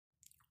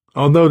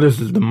Although this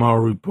is the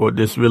Mauer Report,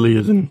 this really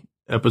is an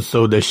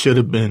episode that should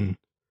have been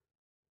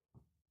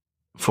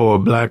for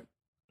Black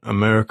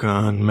America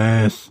en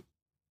masse.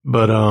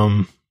 But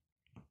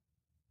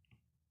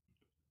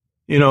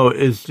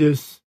it's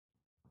just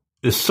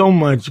there's so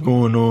much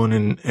going on,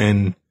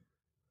 and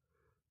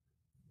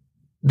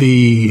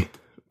the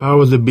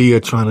powers that be are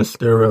trying to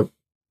stir up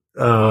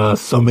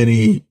so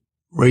many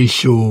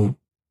racial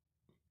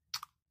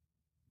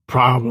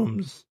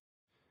problems.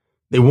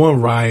 They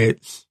want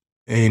riots,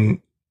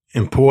 and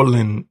in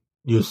Portland,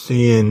 you're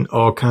seeing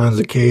all kinds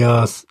of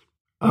chaos.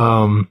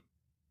 No,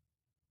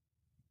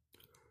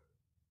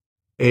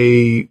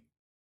 I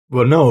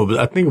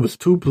think it was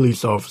two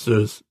police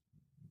officers.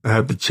 I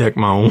have to check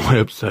my own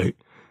website.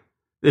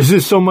 There's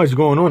just so much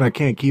going on. I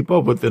can't keep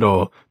up with it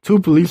all. Two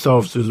police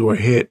officers were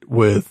hit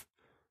with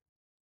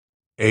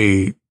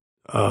a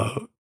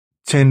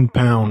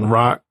 10-pound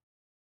rock.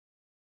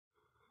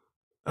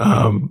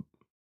 I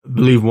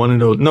believe one of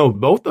those. No,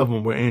 both of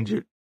them were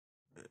injured,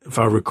 if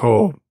I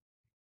recall.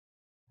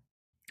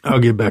 I'll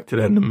get back to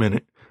that in a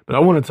minute. But I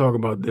want to talk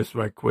about this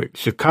right quick.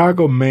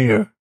 Chicago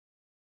mayor,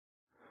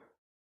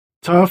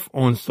 tough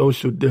on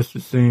social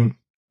distancing,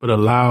 but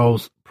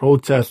allows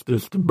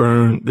protesters to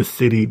burn the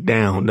city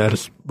down. That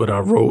is what I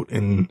wrote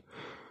in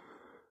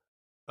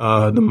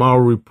the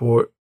Mauer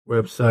Report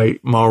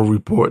website,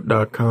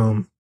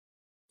 MauerReport.com,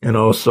 and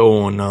also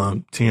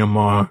on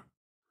TMR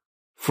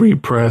Free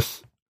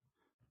Press.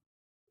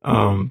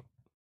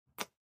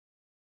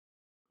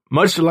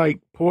 Much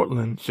like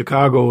Portland,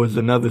 Chicago is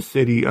another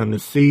city under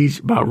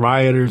siege by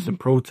rioters and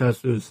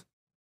protesters,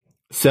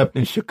 except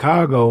in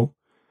Chicago,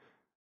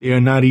 they are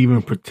not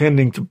even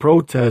pretending to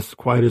protest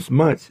quite as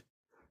much.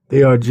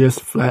 They are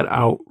just flat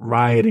out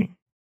rioting.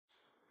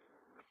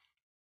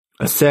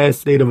 A sad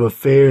state of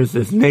affairs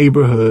as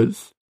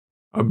neighborhoods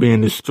are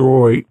being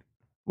destroyed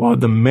while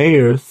the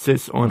mayor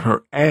sits on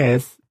her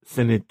ass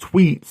sending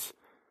tweets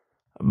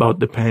about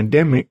the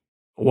pandemic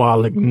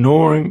while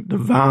ignoring the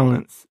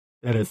violence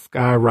that has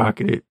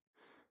skyrocketed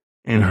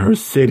in her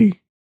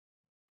city.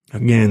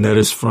 Again, that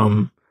is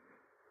from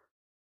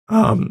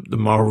the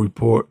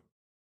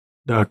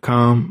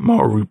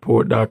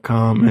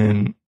MauerReport.com,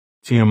 and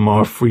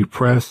TMR Free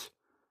Press.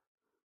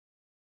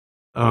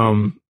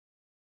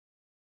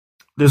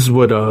 This is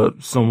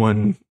what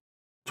someone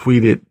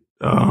tweeted.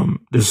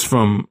 This is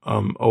from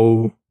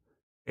OANN.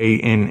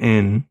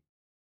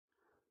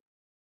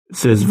 It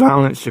says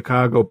violent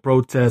Chicago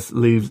protest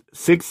leaves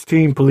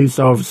 16 police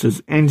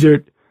officers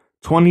injured,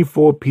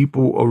 24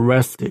 people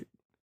arrested.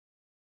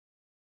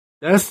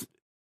 That's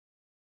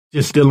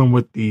just dealing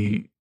with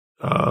the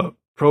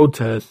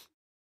protests.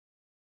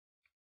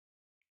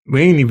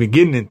 We ain't even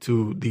getting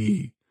into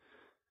the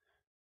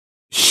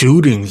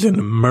shootings and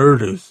the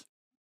murders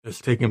that's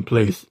taking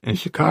place in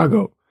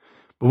Chicago.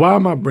 But why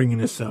am I bringing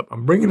this up?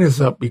 I'm bringing this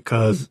up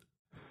because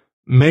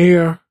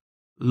Mayor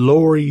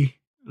Lori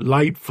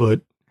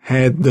Lightfoot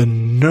had the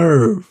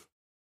nerve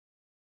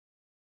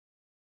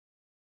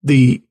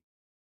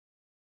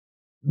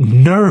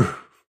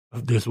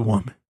of this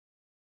woman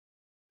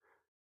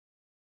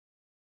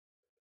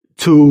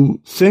to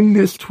send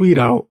this tweet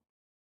out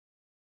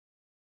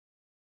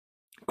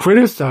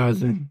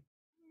criticizing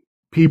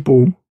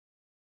people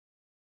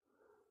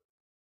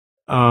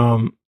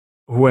who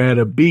were at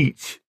a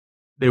beach.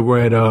 They were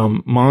at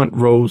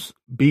Montrose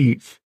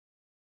Beach.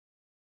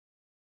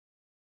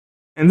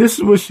 And this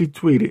is what she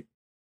tweeted.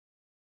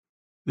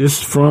 This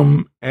is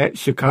from at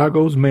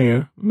Chicago's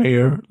Mayor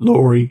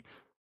Lori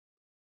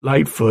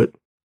Lightfoot.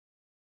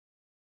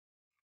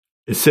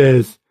 It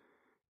says,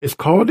 it's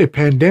called a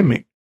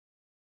pandemic.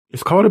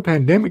 It's called a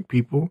pandemic,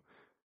 people.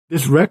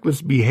 This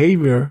reckless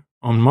behavior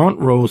on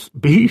Montrose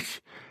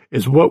Beach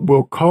is what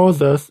will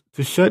cause us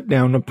to shut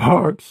down the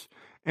parks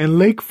and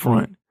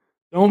lakefront.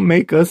 Don't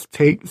make us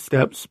take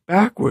steps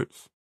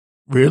backwards.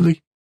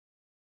 Really?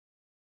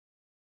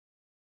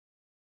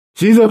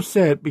 She's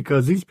upset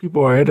because these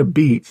people are at a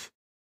beach.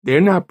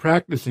 They're not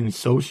practicing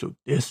social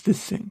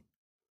distancing.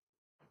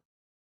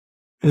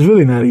 There's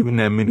really not even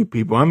that many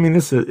people. I mean,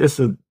 it's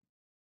a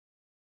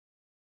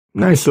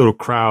nice little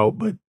crowd,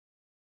 but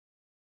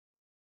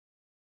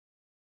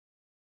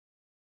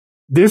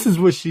this is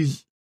what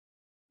she's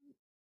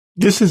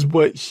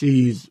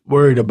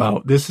worried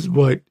about. This is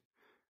what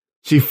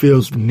she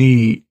feels the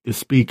need to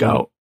speak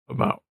out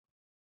about.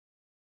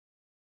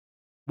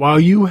 While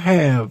you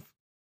have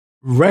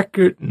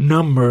record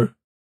number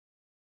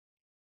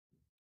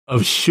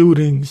of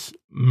shootings,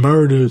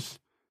 murders,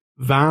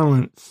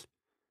 violence,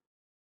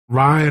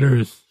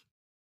 rioters,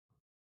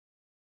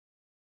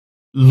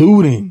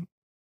 looting,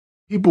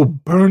 people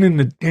burning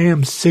the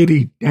damn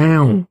city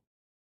down,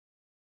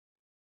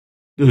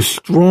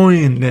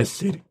 destroying that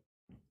city.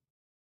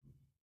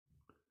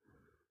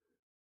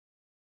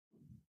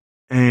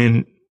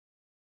 And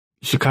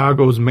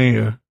Chicago's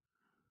mayor,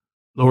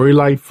 Lori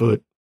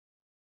Lightfoot,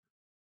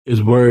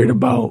 is worried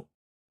about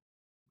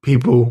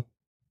people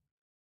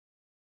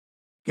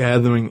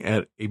gathering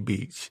at a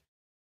beach.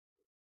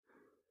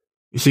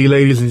 You see,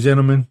 ladies and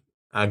gentlemen,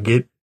 I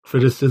get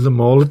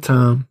criticism all the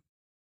time.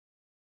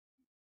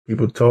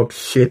 People talk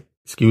shit.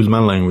 Excuse my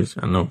language.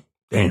 I know.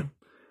 Damn.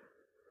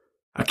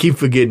 I keep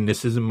forgetting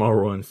this isn't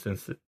moral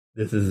uncensored.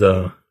 This is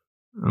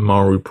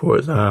moral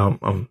reports.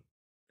 I'm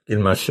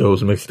getting my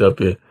shows mixed up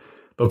here.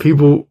 But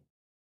people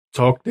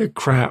talk their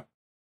crap.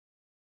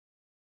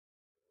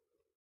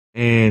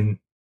 And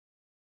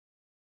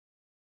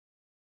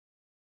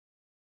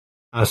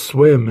I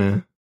swear,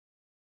 man,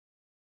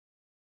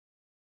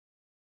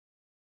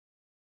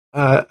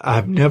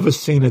 I've never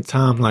seen a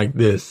time like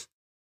this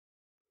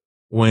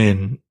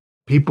when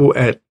people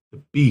at the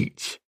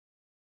beach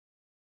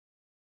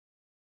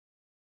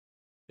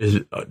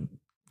is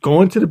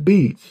going to the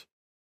beach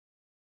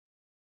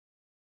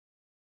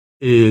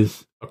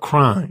is a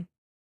crime.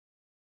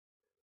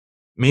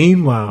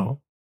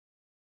 Meanwhile,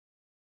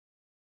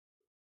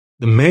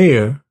 the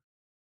mayor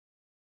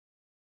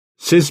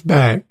sits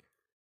back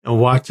and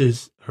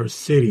watches her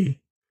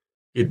city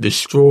get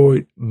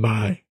destroyed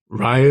by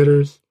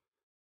rioters,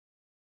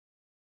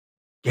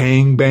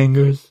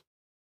 gangbangers,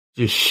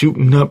 just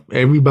shooting up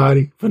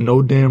everybody for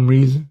no damn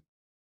reason.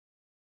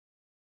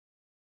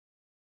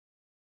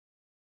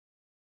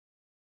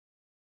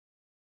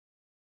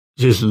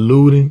 Just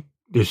looting,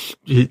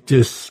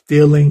 just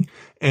stealing.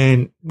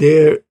 And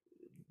this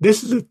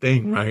is the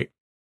thing, right?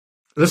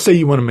 Let's say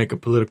you want to make a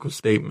political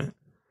statement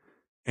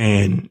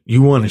and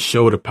you want to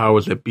show the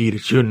powers that be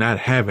that you're not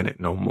having it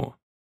no more.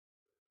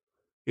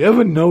 You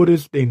ever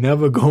notice they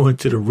never go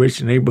into the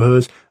rich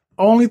neighborhoods?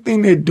 Only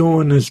thing they're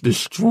doing is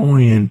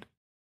destroying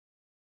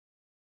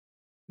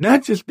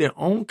not just their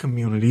own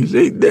communities.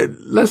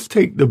 Let's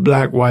take the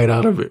black white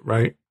out of it,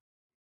 right?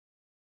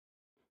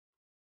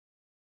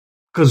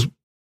 Because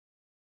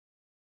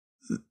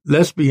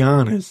let's be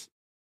honest,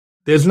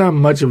 there's not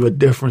much of a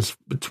difference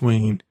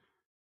between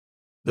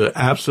the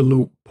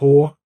absolute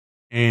poor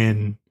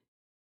and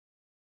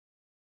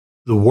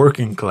the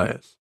working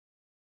class.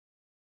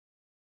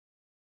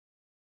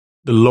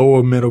 The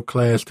lower middle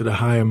class to the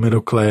higher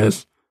middle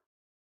class.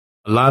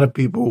 A lot of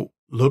people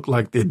look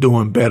like they're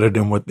doing better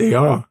than what they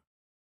are.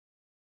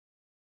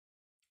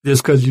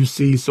 Just because you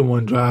see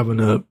someone driving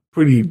a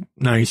pretty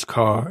nice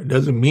car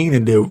doesn't mean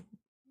that they're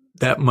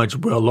that much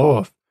well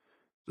off.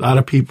 A lot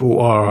of people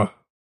are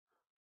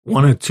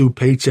 1 or 2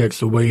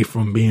 paychecks away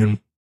from being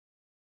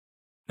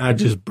not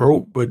just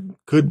broke, but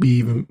could be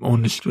even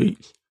on the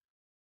streets.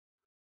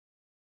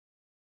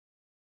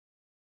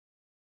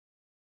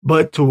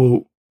 But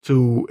to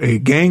a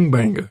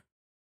gangbanger,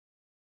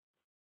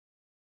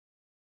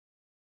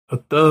 a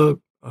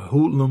thug, a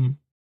hoodlum,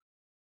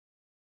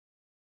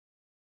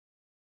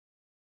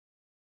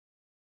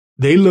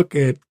 they look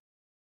at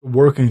the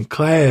working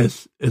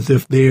class as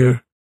if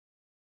they're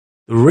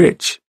the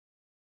rich.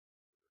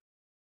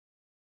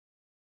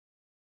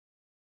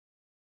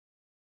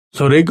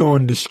 So they go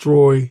and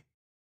destroy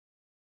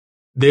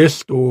their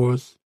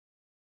stores,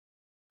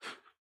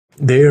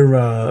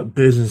 their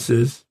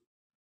businesses.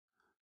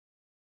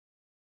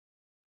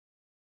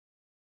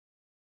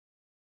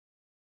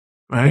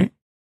 Right?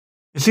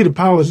 You see, the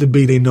powers that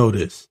be, they know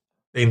this.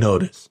 They know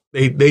this.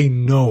 They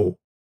know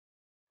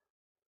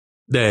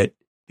that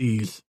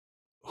these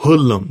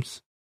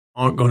hoodlums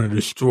aren't going to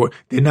destroy.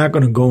 They're not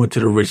going to go into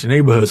the rich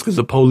neighborhoods because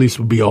the police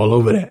will be all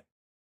over that.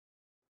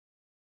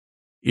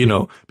 You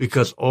know,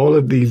 because all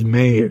of these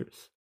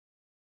mayors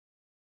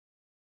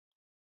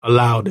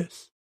allow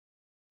this.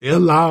 They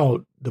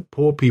allowed the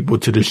poor people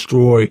to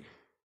destroy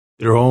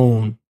their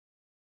own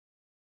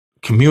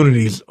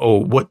communities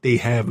or what they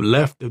have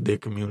left of their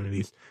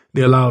communities.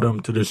 They allow them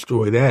to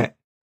destroy that.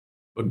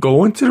 But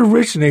go into the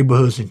rich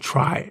neighborhoods and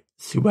try it.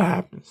 See what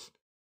happens.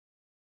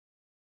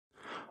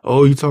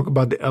 Oh, you talk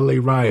about the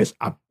LA riots.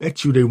 I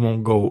bet you they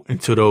won't go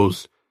into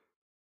those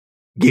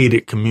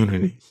gated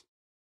communities.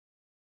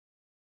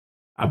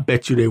 I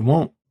bet you they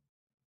won't.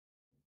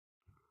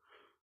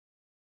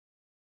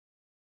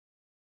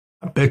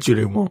 I bet you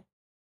they won't.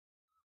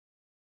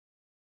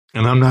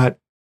 And I'm not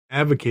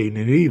advocating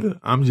it either.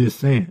 I'm just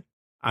saying,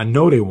 I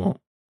know they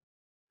won't.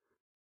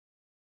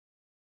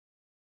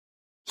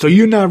 So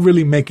you're not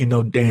really making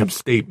no damn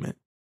statement.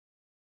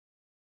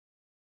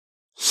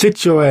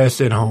 Sit your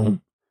ass at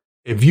home.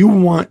 If you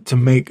want to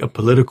make a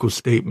political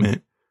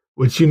statement,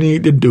 what you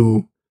need to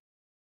do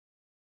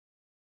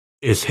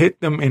is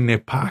hit them in their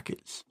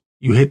pockets.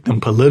 You hit them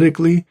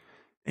politically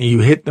and you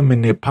hit them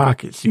in their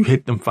pockets. You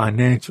hit them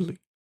financially.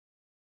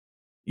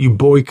 You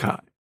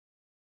boycott.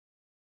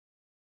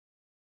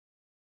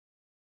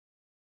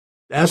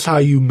 That's how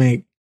you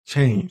make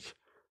change.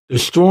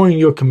 Destroying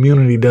your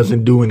community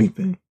doesn't do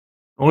anything.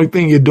 The only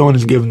thing you're doing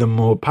is giving them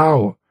more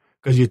power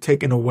because you're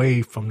taking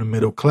away from the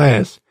middle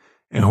class.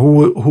 And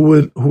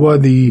who are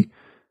the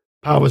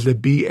powers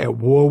that be at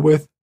war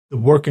with? The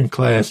working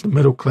class, the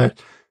middle class,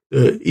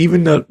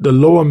 even the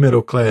lower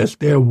middle class.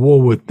 They're at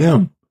war with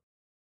them.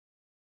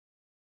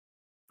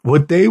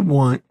 What they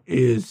want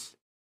is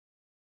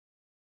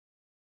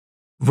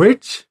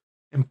rich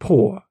and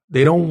poor.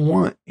 They don't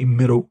want a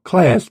middle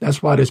class.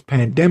 That's why this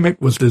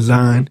pandemic was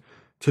designed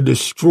to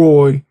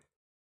destroy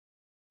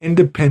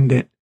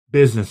independent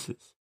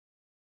businesses.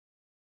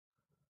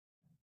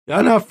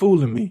 Y'all not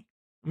fooling me.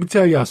 Let me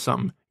tell y'all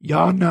something.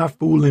 Y'all not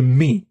fooling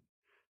me.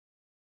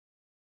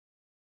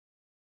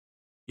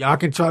 Y'all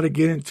can try to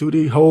get into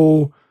the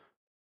whole,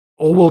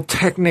 oh, well,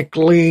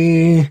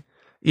 technically,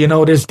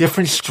 there's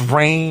different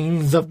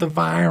strains of the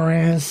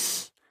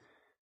virus.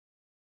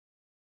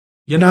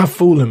 You're not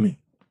fooling me.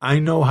 I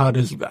know how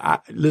this,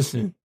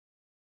 listen.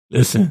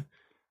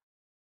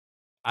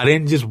 I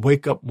didn't just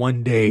wake up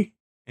one day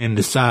and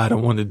decide I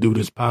wanted to do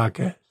this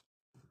podcast.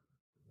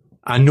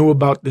 I knew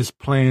about this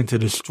plan to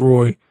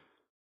destroy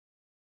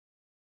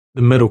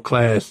the middle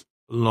class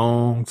a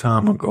long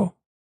time ago.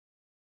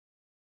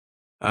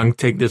 I can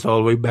take this all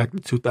the way back to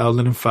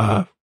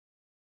 2005.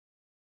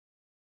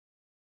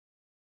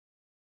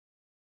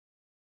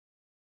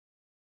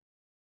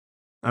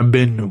 I've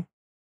been new.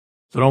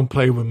 So don't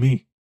play with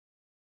me.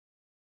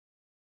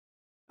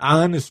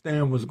 I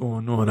understand what's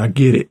going on. I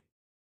get it.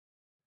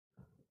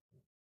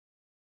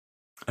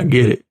 I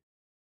get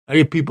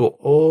people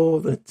all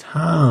the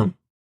time.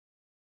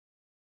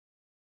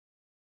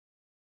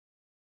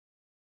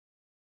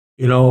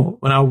 When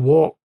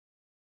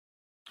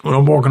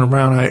I'm walking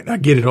around, I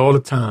get it all the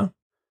time.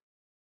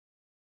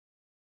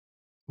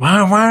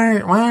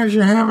 Why is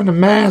you having a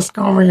mask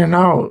over your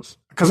nose?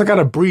 Because I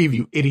gotta breathe,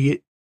 you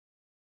idiot.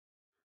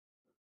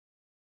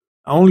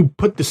 I only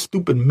put the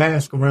stupid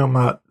mask around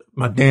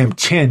my damn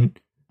chin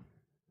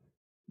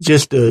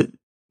just to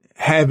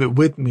have it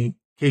with me in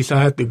case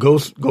I have to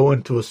go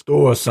into a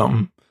store or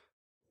something.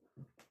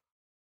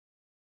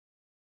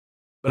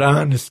 But I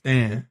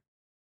understand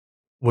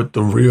what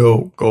the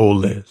real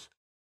goal is.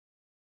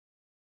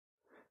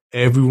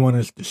 Everyone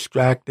is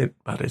distracted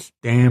by this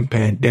damn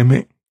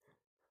pandemic,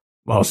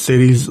 while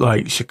cities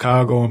like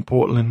Chicago and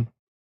Portland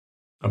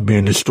are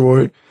being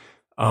destroyed.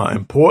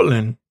 In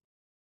Portland,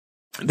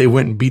 they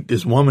went and beat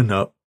this woman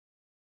up.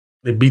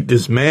 They beat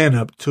this man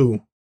up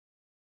too.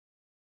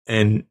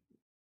 And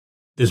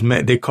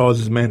they caused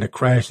this man to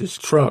crash his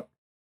truck.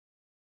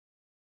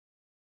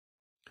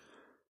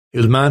 He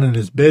was minding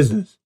his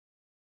business.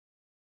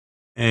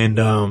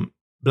 And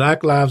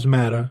Black Lives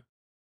Matter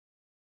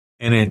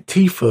and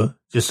Antifa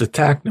just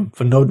attacked him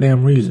for no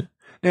damn reason.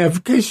 Now, in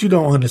case you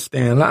don't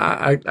understand,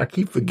 I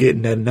keep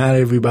forgetting that not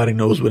everybody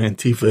knows what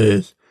Antifa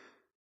is.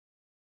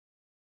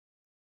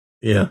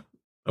 Yeah.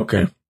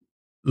 Okay.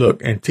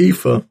 Look,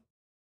 Antifa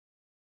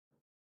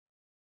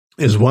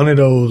is one of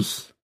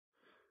those,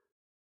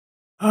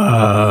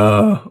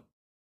 I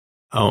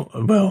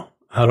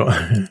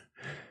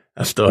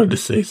started to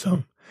say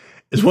something.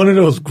 It's one of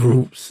those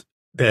groups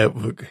that,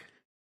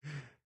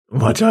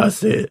 watch how I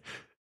said,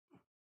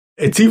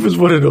 Antifa is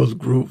one of those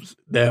groups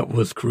that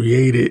was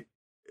created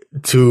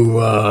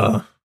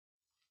to,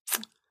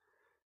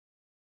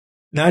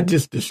 not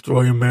just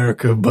destroy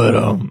America,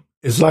 but,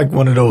 it's like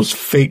one of those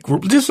fake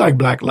groups, just like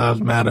Black Lives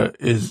Matter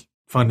is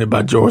funded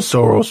by George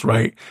Soros,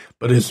 right?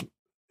 But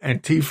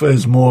Antifa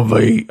is more of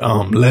a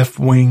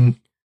left-wing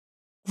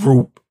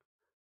group,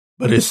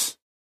 but it's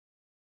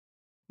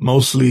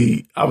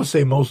mostly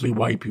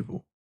white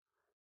people.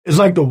 It's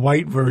like the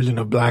white version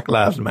of Black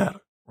Lives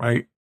Matter,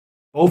 right?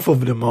 Both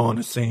of them are on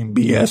the same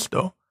BS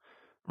though,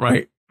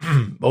 right?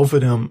 Both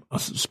of them are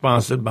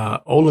sponsored by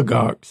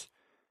oligarchs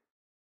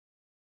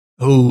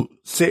who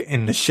sit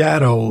in the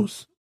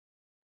shadows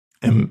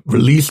and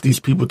release these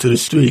people to the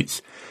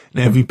streets.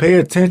 Now, if you pay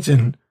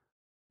attention,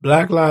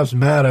 Black Lives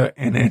Matter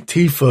and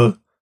Antifa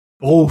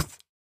both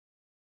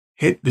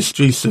hit the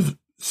streets of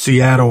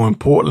Seattle and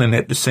Portland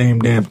at the same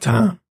damn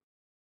time.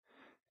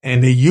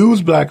 And they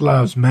use Black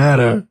Lives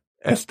Matter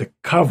as the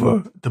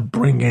cover to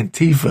bring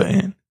Antifa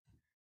in.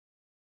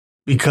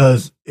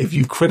 Because if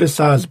you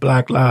criticize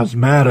Black Lives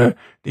Matter,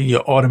 then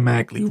you're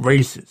automatically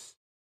racist.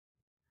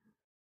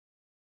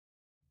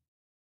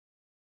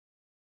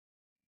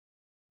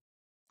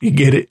 You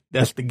get it?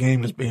 That's the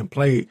game that's being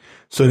played.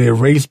 So they're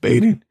race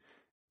baiting.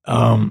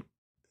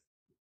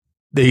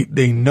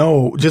 They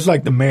know, just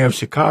like the mayor of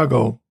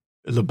Chicago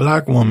is a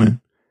black woman.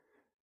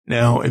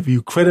 Now, if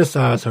you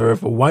criticize her,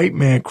 if a white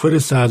man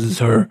criticizes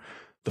her,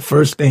 the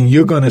first thing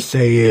you're going to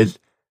say is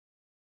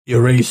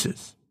you're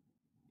racist.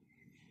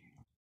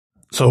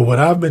 So what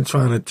I've been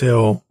trying to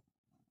tell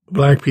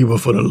black people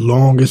for the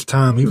longest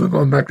time, even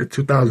going back to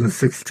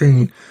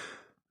 2016,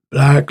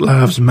 Black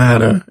Lives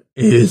Matter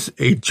is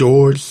a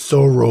George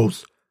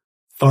Soros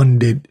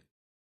funded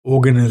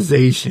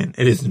organization.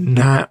 It is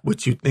not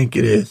what you think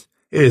it is.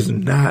 It is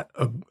not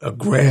a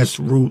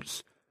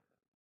grassroots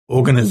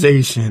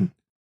organization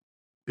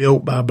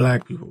built by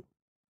black people.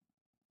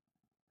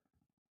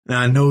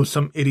 Now, I know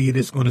some idiot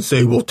is going to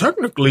say, well,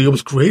 technically it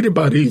was created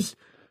by these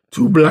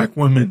two black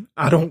women.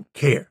 I don't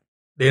care.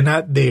 They're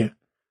not there.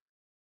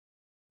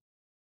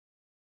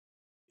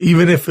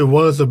 Even if it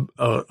was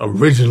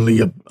originally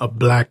a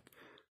black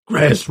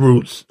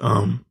grassroots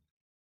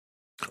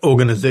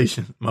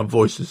organization. My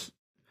voice is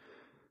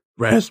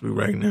raspy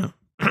right now.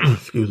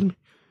 Excuse me.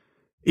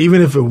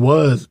 Even if it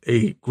was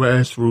a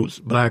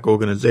grassroots black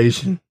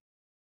organization,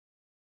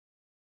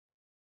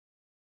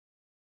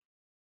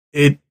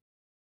 it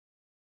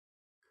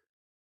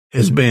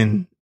has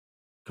been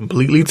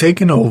completely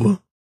taken over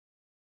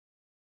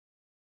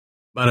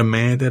by the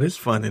man that is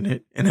funding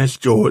it, and that's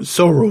George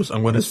Soros.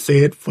 I'm going to say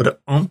it for the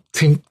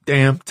umpteenth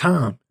damn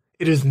time.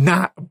 It is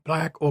not a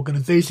black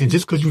organization.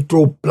 Just because you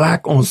throw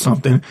black on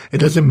something, it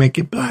doesn't make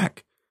it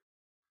black.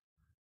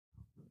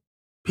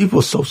 People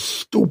are so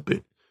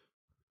stupid.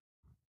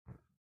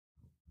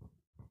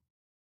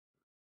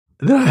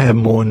 Then I have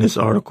more in this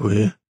article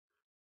here.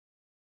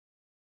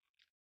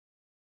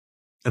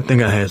 I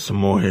think I had some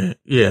more here.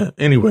 Yeah,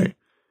 anyway.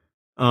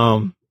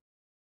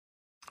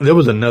 There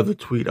was another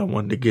tweet I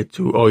wanted to get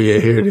to. Oh, yeah,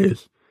 here it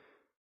is.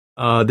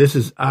 This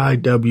is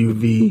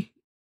IWV,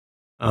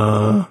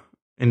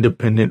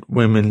 Independent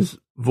Women's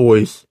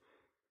Voice.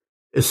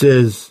 It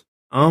says,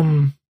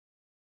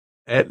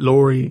 at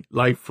Lori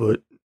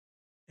Lightfoot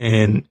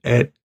and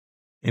at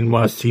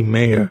NYC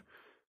Mayor,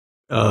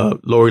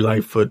 Lori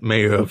Lightfoot,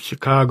 Mayor of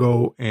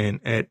Chicago, and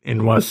at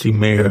NYC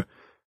Mayor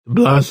de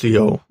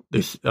Blasio.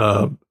 This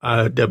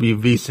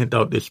IWV sent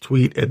out this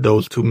tweet at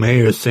those two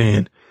mayors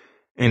saying,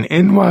 in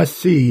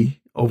NYC,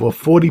 over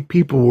 40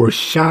 people were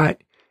shot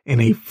in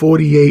a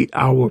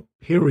 48-hour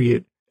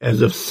period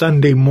as of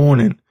Sunday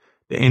morning,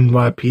 the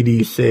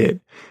NYPD said.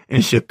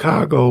 In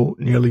Chicago,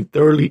 nearly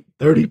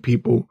 30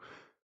 people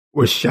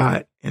were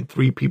shot and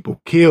 3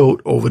 people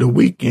killed over the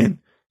weekend,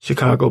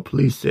 Chicago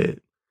police said.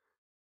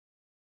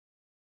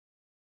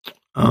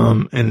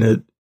 And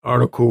the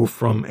article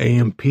from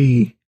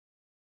AMP.CNN.com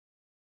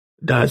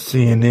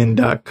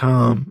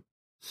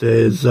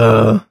says,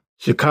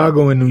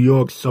 Chicago and New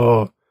York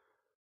saw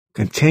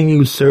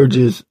continued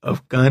surges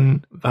of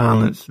gun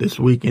violence this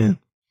weekend.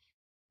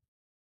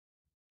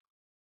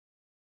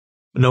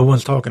 But no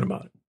one's talking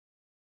about it.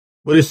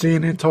 What is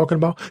CNN talking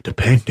about? The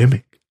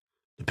pandemic.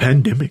 The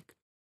pandemic.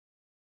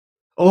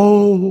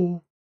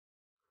 Oh,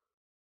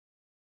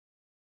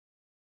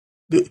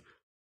 the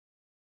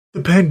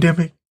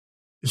pandemic.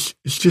 It's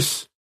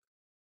just,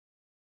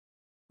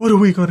 what are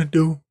we going to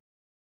do?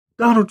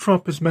 Donald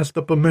Trump has messed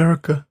up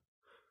America.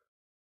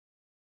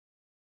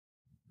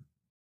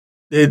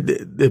 They're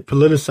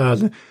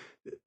politicizing.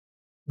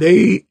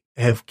 They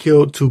have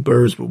killed 2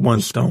 birds with 1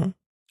 stone.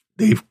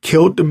 They've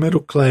killed the middle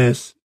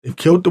class. They've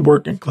killed the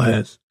working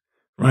class,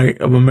 right,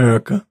 of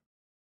America.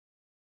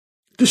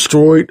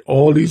 Destroyed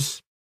all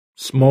these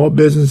small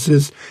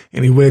businesses,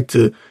 anywhere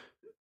to,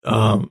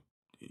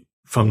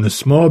 from the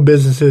small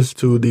businesses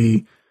to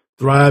the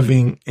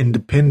thriving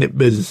independent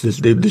businesses.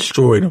 They've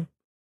destroyed them.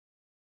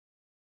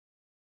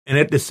 And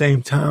at the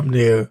same time,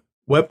 they're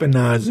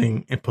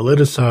weaponizing and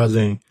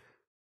politicizing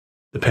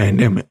the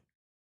pandemic.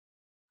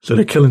 So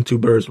they're killing 2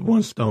 birds with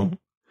 1 stone.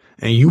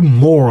 And you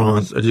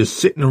morons are just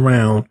sitting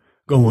around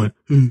going,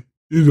 you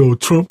know,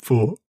 Trump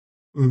for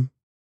it.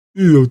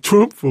 You know,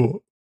 Trump for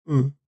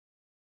it.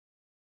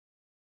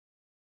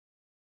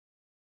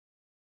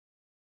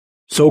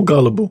 So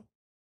gullible.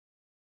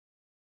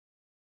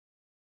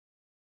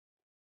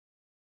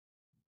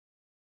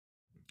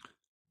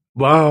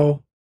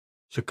 While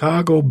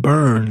Chicago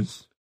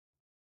burns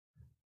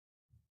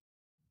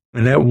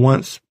and that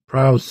once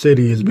proud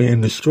city is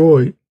being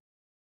destroyed,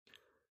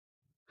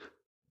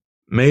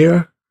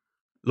 Mayor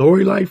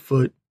Lori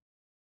Lightfoot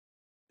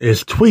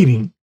is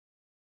tweeting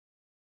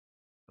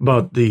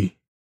about the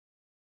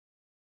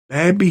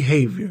bad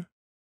behavior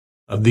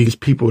of these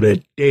people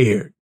that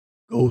dared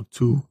go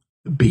to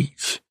the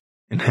beach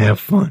and have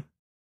fun.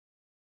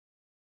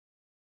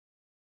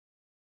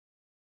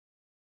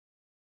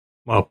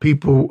 While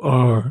people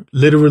are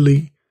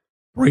literally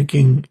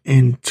breaking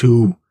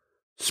into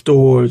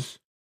stores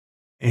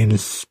and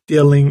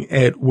stealing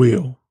at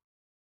will.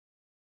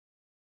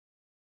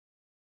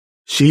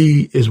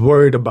 She is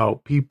worried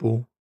about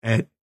people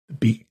at the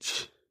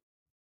beach,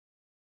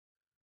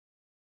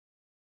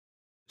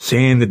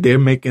 saying that they're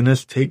making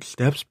us take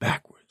steps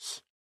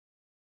backwards.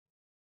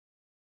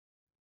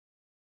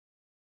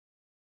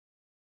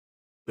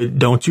 But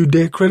don't you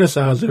dare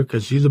criticize her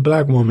because she's a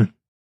black woman.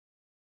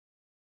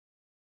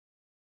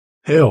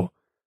 Hell,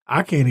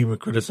 I can't even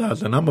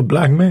criticize her, and I'm a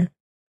black man.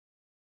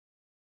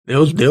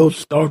 They'll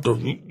start to,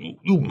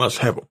 you must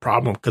have a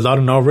problem, because I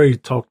done already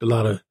talked a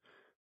lot of,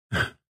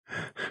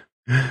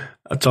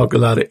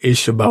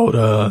 ish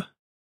about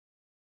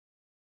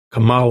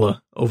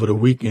Kamala over the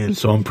weekend,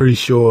 so I'm pretty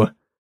sure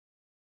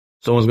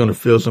someone's going to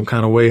feel some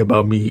kind of way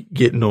about me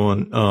getting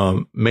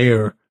on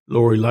Mayor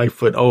Lori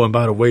Lightfoot. Oh, and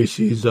by the way,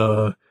 she's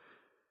a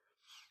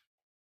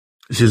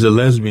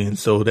lesbian,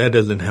 so that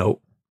doesn't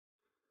help.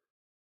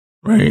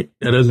 Right?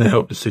 That doesn't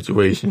help the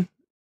situation.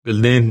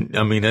 Because then,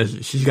 I mean,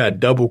 she's got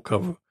double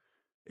cover.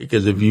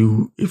 Because if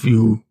you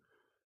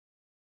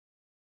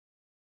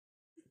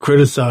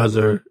criticize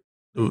her,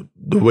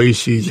 the way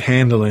she's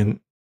handling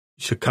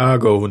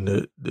Chicago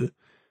and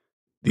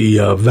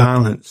the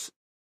violence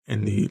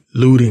and the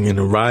looting and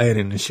the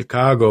rioting in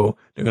Chicago,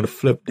 they're going to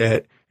flip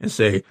that and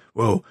say,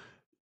 well,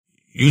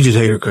 you just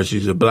hate her because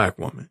she's a black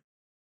woman.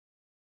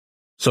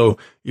 So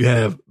you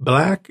have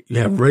black, you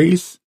have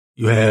race,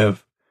 you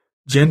have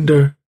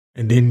gender,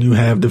 and then you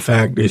have the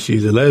fact that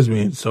she's a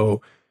lesbian.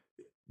 So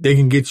they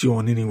can get you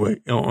on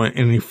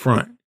any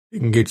front. They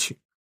can get you.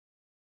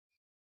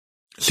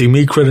 See,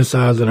 me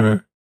criticizing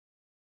her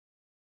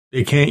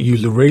they can't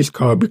use the race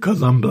card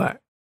because I'm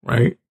black,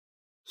 right?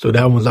 So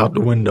that one's out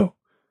the window.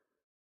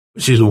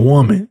 But she's a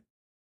woman,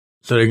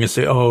 so they can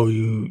say, "Oh,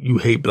 you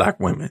hate black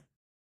women.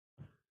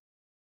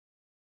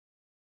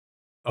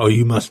 Oh,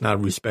 you must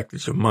not respect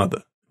your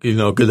mother."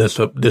 Because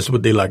that's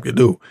what they like to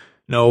do.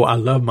 No, I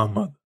love my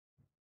mother.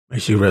 May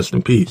she rest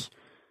in peace.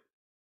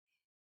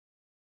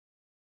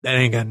 That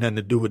ain't got nothing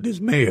to do with this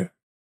mayor.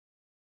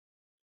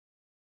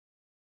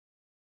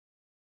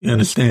 You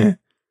understand?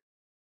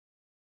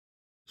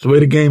 It's the way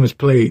the game is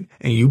played,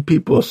 and you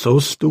people are so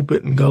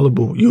stupid and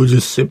gullible. You'll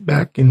just sit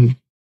back and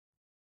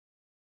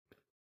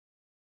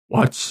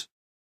watch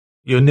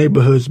your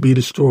neighborhoods be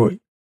destroyed.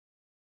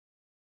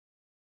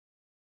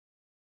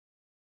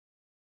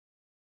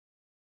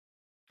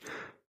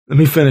 Let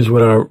me finish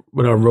what I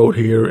wrote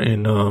here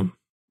in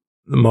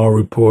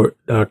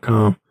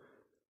themarreport.com.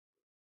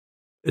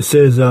 It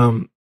says,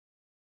 this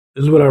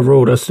is what I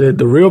wrote. I said,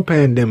 the real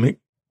pandemic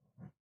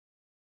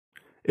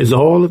is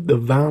all of the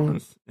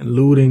violence and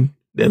looting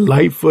that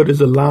Lightfoot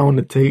is allowing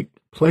to take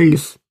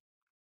place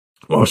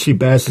while she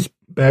bashes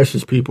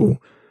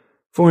people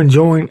for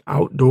enjoying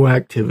outdoor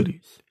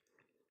activities.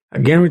 I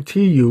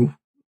guarantee you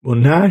will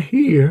not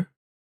hear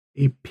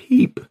a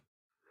peep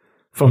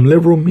from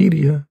liberal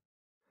media.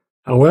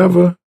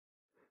 However,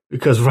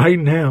 because right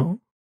now,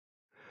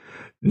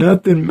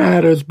 nothing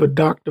matters but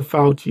Dr.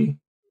 Fauci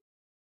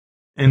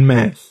and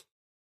masks.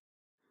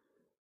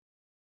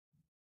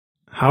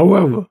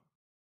 However,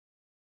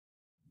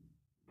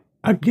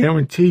 I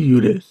guarantee you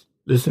this.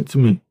 Listen to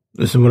me.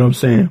 Listen to what I'm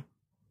saying.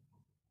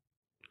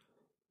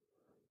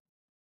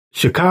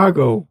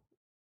 Chicago,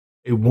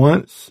 a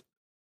once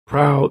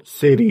proud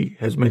city,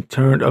 has been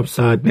turned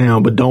upside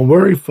down. But don't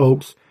worry,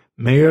 folks.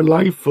 Mayor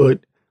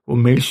Lightfoot will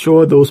make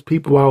sure those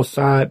people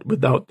outside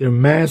without their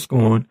mask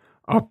on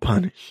are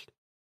punished.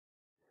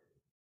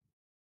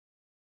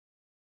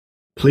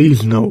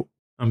 Please note,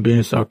 I'm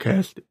being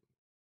sarcastic.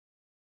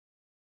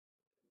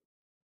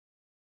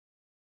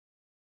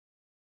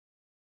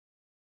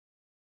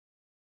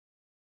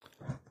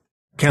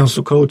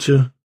 Cancel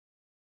culture,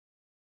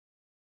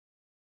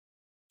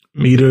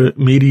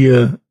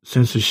 media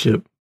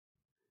censorship.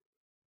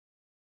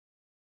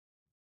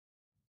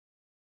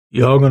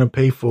 Y'all gonna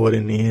pay for it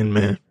in the end,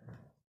 man.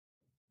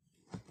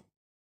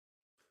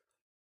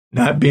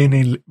 Not being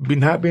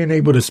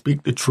able to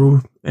speak the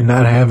truth and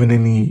not having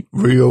any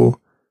real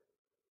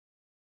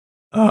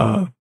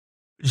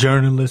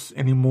journalists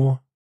anymore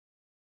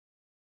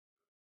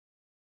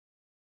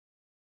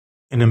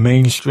in the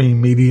mainstream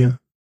media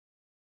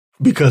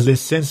because they're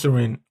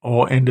censoring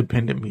all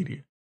independent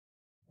media.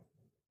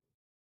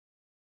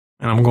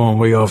 And I'm going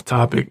way off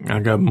topic. I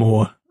got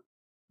more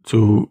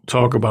to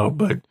talk about,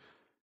 but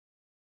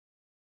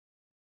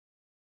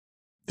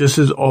this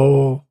is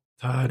all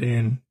tied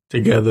in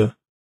together.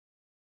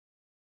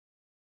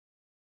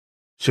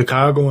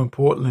 Chicago and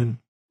Portland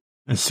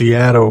and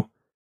Seattle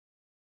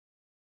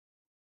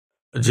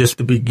are just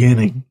the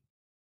beginning.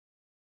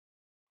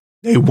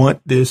 They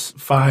want this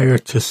fire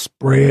to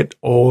spread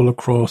all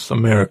across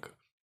America.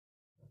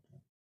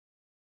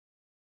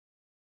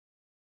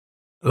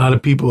 A lot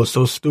of people are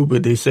so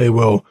stupid, they say,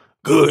 well,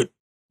 good,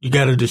 you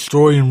got to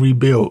destroy and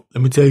rebuild.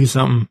 Let me tell you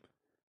something.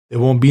 There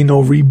won't be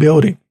no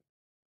rebuilding.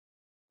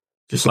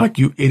 Just like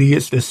you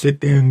idiots that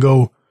sit there and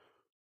go,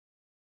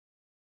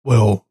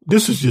 well,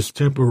 this is just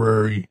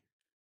temporary.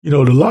 The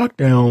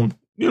lockdown,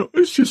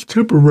 it's just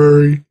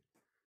temporary.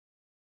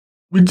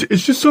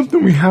 It's just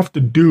something we have to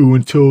do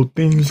until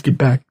things get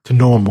back to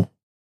normal.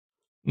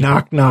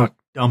 Knock, knock,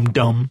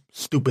 dumb,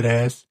 stupid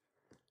ass.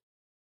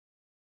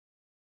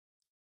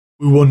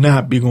 We will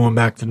not be going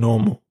back to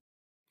normal.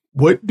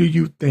 What do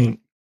you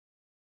think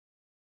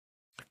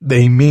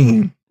they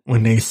mean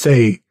when they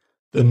say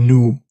the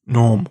new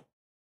normal?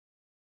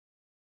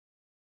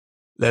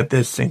 Let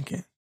that sink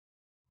in.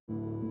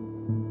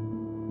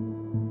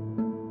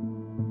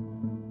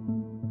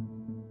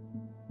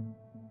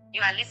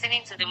 You are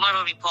listening to the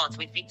Morrow Report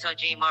with Victor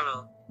J.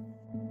 Morrow.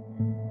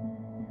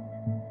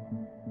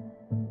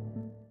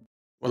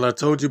 Well, I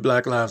told you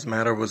Black Lives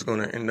Matter was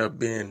going to end up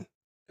being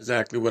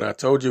exactly what I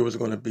told you it was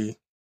going to be.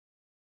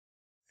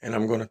 And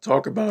I'm going to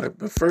talk about it.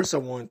 But first, I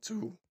want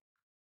to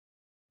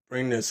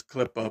bring this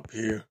clip up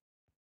here.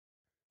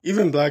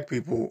 Even black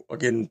people are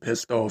getting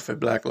pissed off at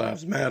Black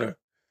Lives Matter.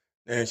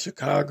 In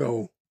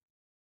Chicago,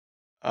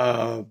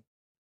 Black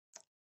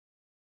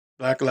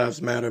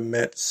Lives Matter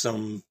met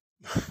some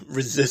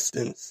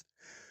resistance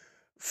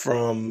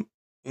from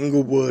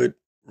Inglewood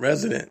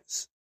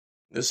residents.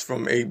 This is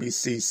from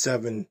ABC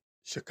 7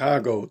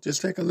 Chicago.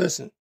 Just take a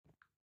listen.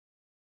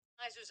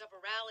 Organizers of a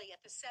rally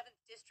at the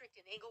 7th District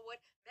in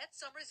Inglewood met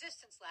some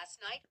resistance last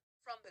night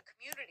from the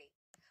community.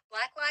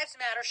 Black Lives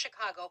Matter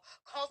Chicago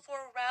called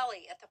for a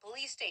rally at the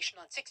police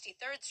station on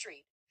 63rd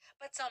Street,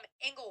 but some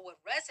Inglewood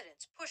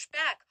residents pushed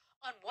back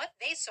on what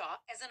they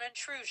saw as an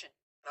intrusion.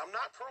 I'm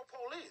not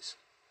pro-police,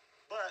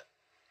 but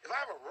if I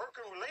have a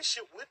working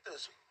relationship with the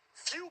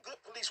few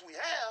good police we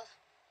have,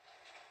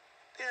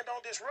 then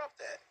don't disrupt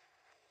that.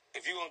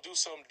 If you're going to do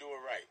something, do it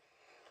right.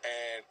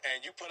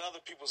 And you put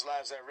other people's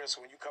lives at risk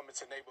when you come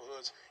into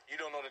neighborhoods. You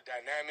don't know the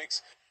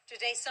dynamics.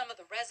 Today, some of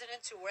the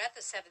residents who were at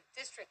the 7th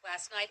District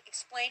last night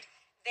explained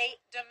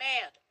they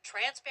demand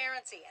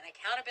transparency and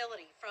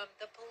accountability from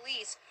the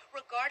police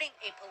regarding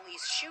a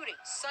police shooting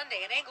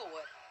Sunday in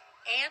Englewood.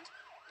 And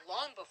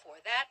long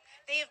before that,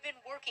 they have been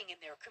working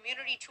in their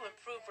community to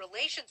improve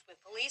relations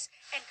with police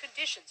and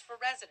conditions for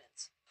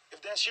residents.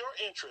 If that's your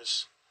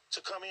interest to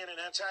come in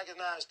and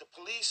antagonize the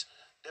police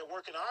that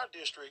work in our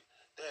district,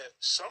 that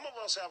some of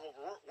us have a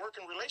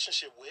working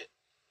relationship with,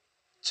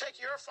 take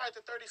your fight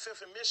to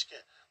 35th and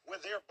Michigan, where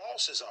their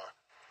bosses are.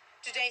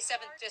 Today,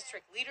 7th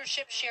District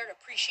leadership shared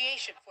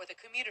appreciation for the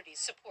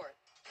community's support.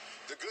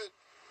 The good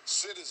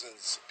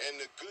citizens and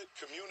the good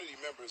community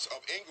members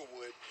of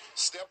Englewood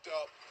stepped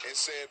up and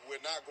said,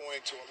 we're not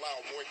going to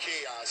allow more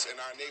chaos in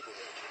our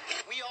neighborhood.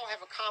 We all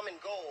have a common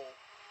goal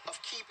of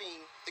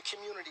keeping the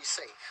community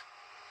safe.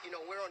 You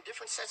know, we're on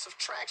different sets of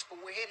tracks, but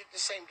we're headed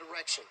the same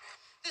direction.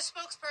 The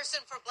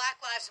spokesperson for Black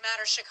Lives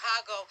Matter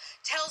Chicago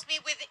tells me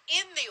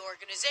within the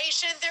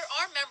organization there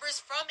are members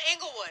from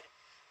Englewood,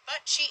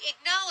 but she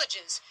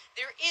acknowledges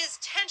there is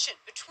tension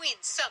between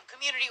some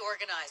community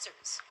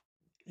organizers.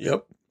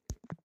 Yep.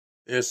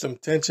 There's some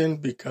tension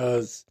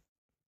because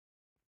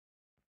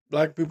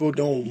black people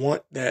don't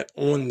want that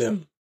on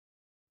them.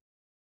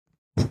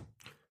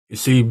 You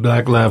see,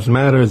 Black Lives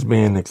Matter is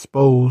being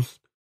exposed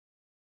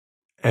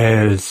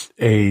as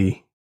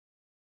I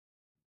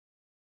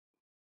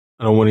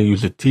don't want to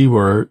use a T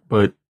word,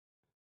 but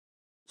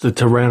it's a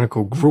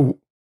tyrannical group.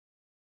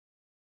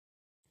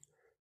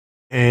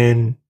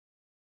 And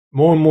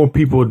more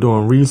people are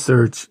doing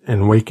research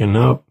and waking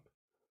up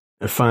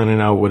and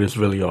finding out what it's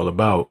really all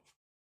about.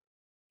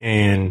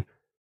 And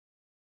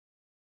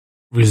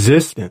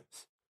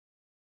resistance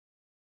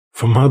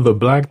from other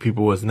black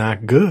people is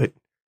not good,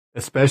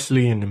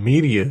 especially in the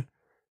media,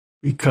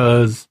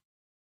 because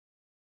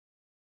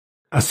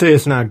I say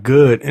it's not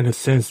good in the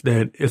sense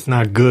that it's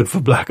not good for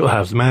Black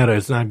Lives Matter.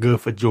 It's not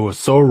good for George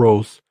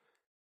Soros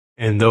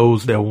and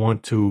those that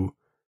want to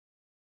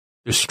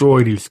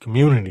destroy these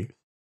communities.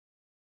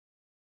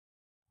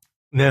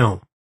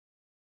 Now,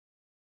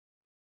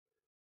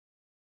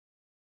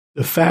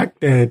 the fact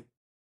that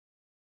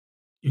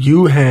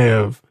you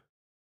have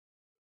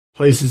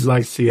places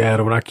like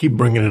Seattle, and I keep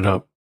bringing it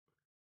up,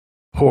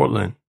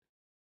 Portland,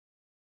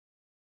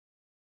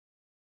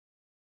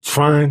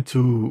 trying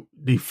to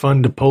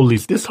defund the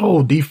police. This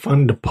whole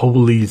defund the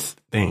police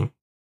thing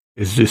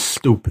is just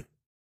stupid.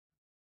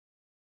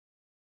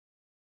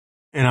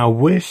 And I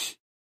wish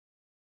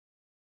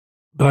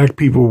black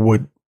people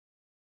would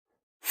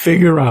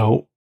figure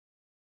out,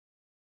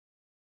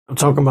 I'm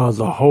talking about as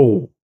a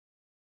whole,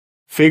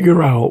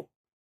 figure out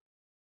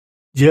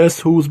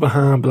just who's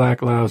behind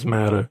Black Lives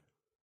Matter,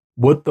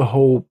 what the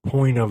whole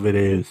point of it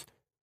is,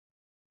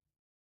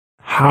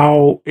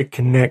 how it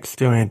connects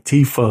to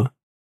Antifa,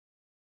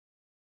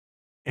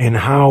 and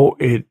how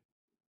it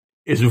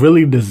is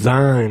really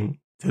designed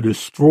to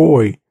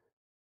destroy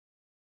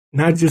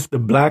not just the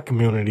black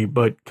community,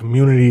 but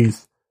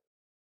communities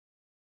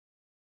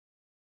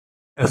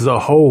as a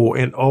whole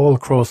and all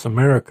across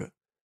America.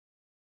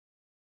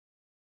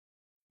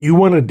 You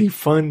want to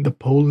defund the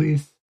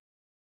police?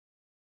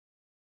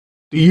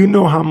 Do you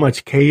know how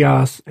much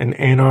chaos and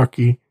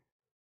anarchy?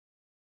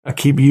 I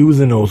keep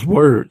using those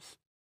words.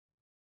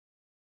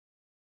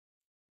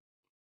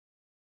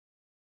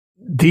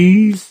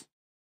 These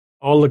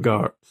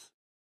oligarchs,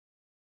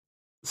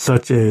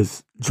 such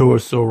as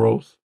George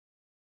Soros,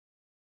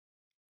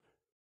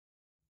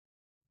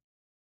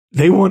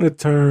 they want to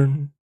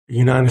turn the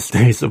United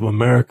States of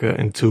America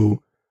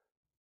into,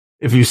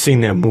 if you've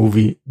seen that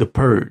movie, The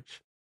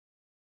Purge.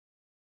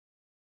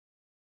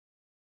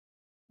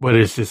 But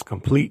it's just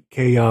complete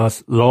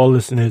chaos,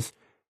 lawlessness,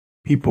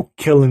 people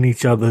killing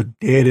each other,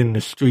 dead in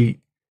the street.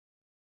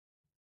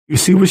 You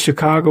see what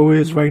Chicago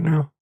is right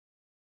now?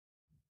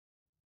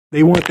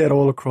 They want that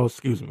all across,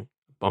 excuse me,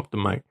 bump the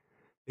mic.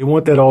 They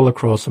want that all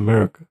across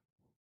America.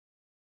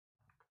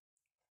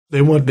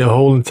 They want their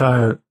whole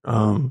entire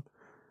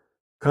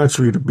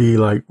country to be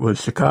like what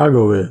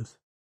Chicago is.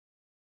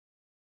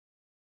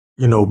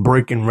 You know,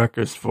 breaking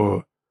records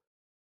for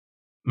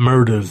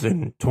murders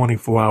in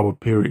 24-hour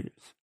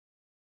periods.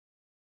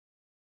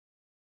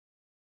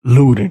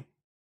 Looting.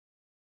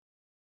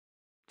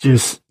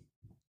 Just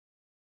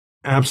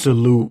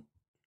absolutely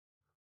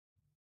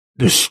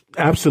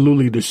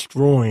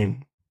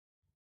destroying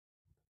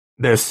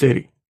their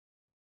city.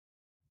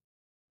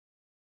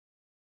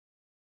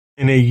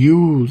 And they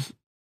use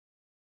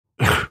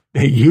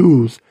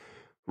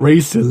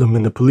racism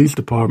in the police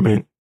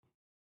department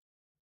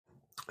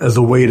as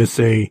a way to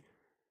say,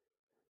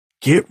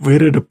 get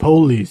rid of the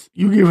police.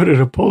 You get rid of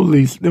the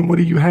police, then what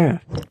do you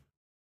have?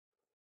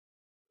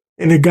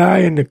 And the guy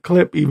in the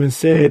clip even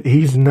said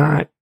he's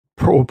not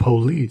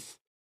pro-police.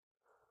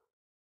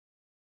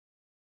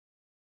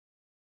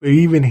 But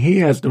even he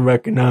has to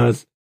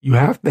recognize you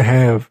have to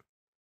have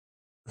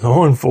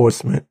law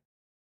enforcement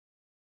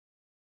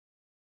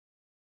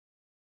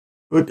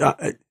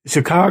But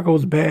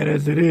Chicago's bad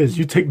as it is.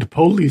 You take the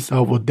police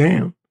out, well,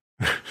 damn.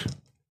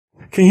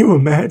 Can you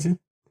imagine?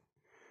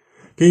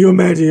 Can you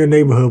imagine your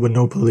neighborhood with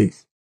no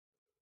police?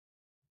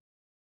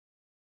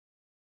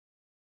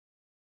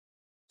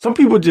 Some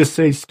people just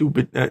say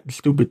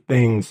stupid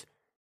things,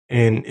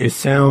 and it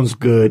sounds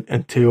good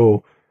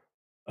until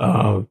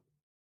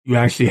you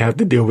actually have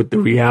to deal with the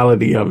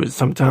reality of it.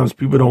 Sometimes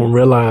people don't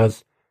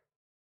realize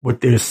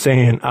what they're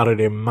saying out of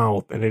their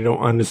mouth, and they don't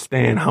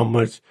understand how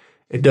much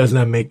it does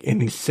not make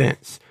any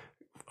sense.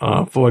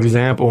 For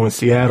example, in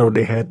Seattle,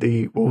 they had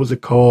what was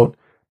it called?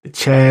 The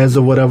Chaz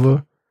or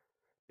whatever,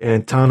 the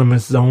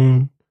autonomous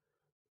zone,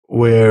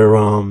 where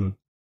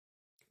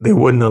they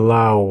wouldn't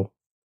allow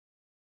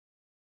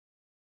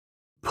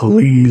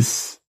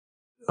police,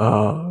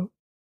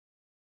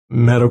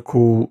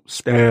 medical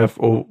staff,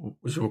 or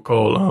what you would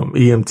call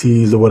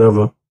EMTs or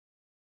whatever.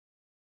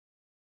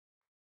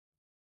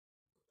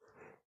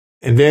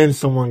 And then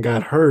someone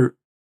got hurt,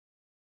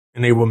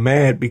 and they were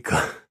mad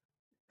because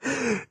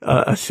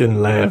I shouldn't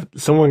laugh.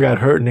 Someone got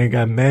hurt, and they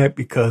got mad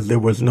because there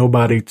was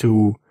nobody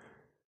to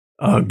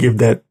give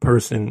that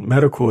person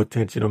medical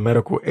attention or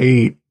medical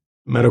aid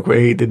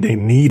that they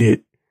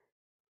needed.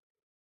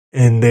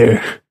 And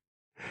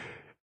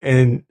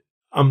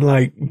I'm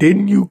like,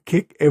 didn't you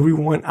kick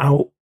everyone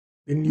out?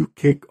 Didn't you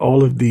kick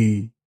all of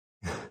the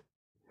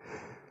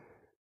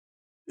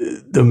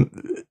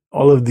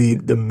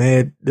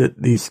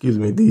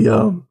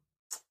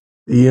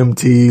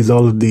EMTs,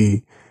 all of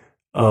the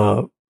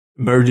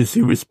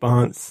emergency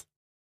response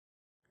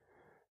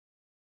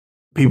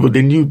people?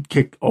 Didn't you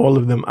kick all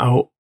of them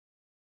out?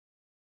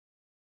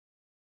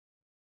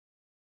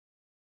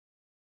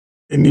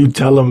 And you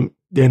tell them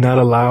they're not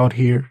allowed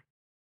here?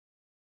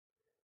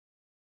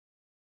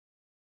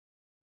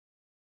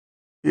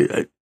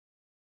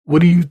 What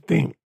do you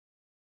think?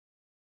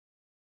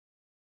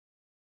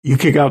 You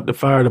kick out the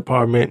fire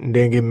department and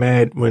then get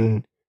mad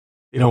when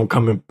they don't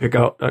come and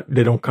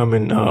they don't come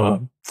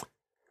and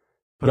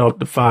put out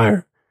the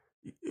fire.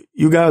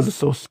 You guys are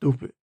so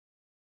stupid.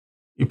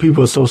 You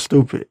people are so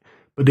stupid.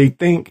 But they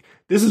think,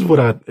 let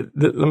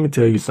me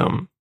tell you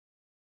something.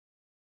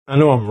 I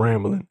know I'm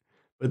rambling,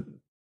 but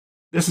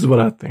this is what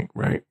I think,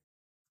 right?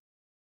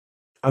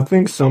 I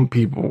think some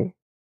people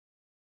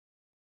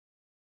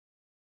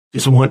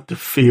just want to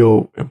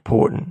feel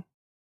important.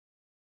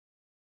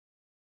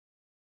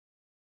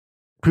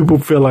 People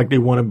feel like they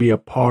want to be a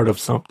part of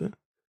something.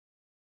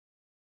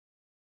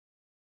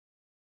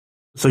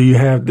 So you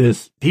have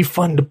this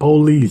defund the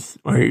police,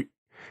 right?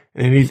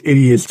 And these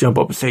idiots jump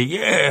up and say,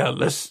 yeah,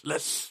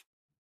 let's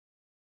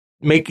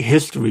make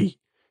history.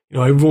 You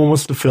know, everyone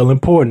wants to feel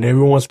important.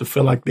 Everyone wants to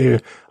feel like they're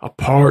a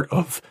part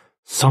of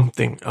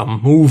something, a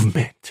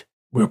movement.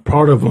 We're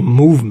part of a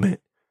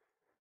movement.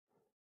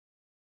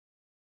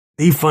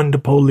 Defund the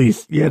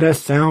police. Yeah, that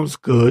sounds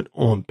good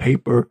on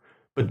paper,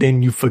 but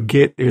then you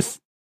forget there's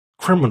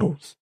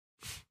criminals.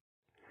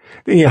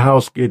 Then your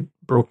house get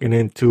broken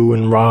into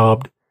and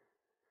robbed.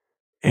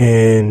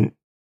 And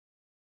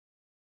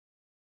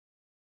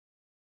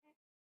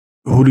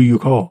who do you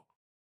call?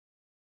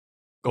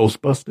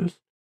 Ghostbusters?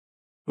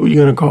 Who are you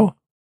going to call?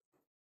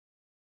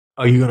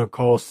 Are you going to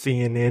call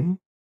CNN,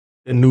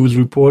 the news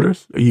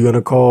reporters? Are you going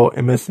to call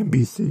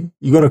MSNBC?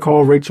 You going to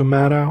call Rachel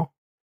Maddow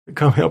to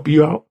come help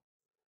you out?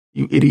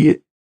 You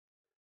idiot.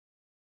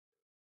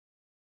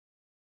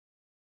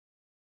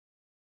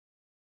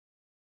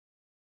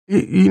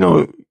 You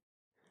know,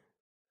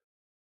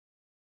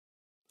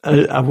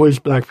 I wish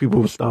black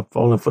people would stop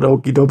falling for the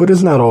okie doke, but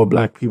it's not all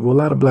black people. A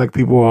lot of black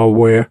people are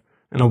aware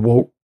and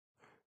awoke,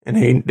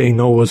 and they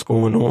know what's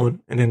going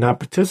on, and they're not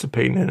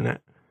participating in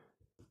that.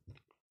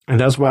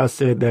 And that's why I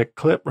said that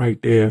clip right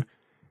there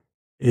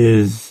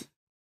is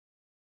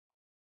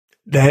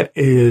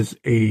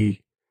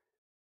a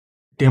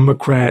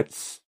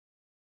Democrat's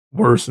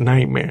worst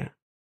nightmare.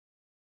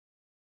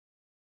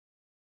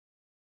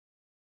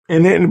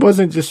 And it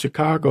wasn't just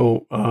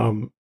Chicago.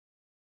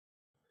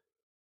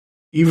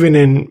 Even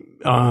in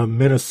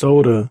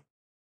Minnesota,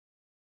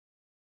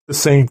 the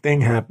same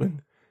thing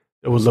happened.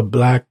 There was a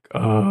black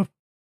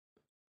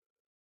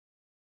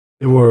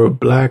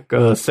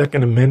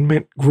Second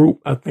Amendment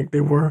group, I think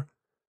they were,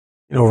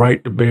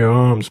 Right to Bear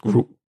Arms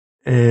group.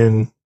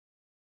 And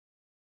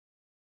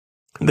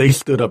they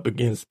stood up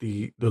against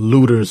the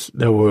looters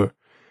that were,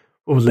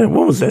 what was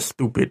that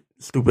stupid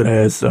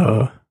ass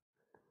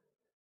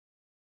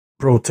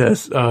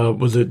protest?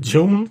 Was it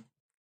June?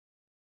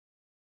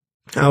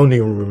 I don't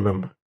even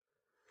remember.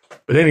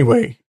 But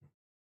anyway,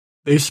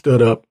 they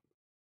stood up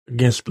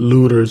against the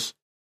looters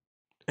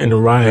and the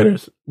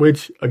rioters,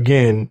 which,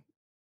 again,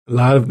 a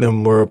lot of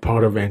them were a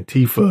part of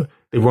Antifa.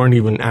 They weren't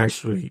even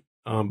actually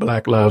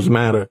Black Lives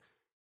Matter,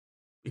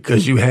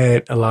 because you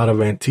had a lot of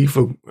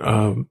Antifa,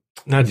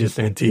 not just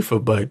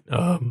Antifa, but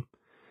a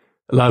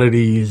lot of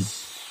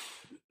these,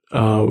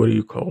 what do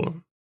you call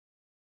them?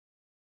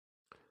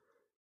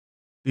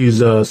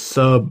 These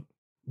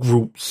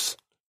subgroups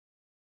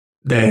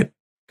that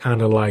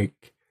kind of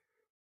like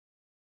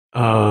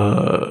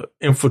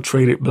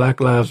infiltrated Black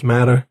Lives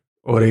Matter,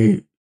 or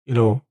they,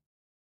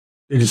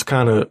 they just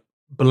kind of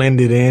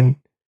blended in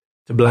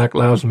to Black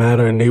Lives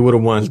Matter, and they were the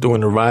ones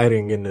doing the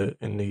rioting and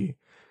the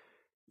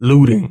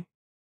looting.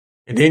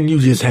 And then you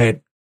just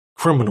had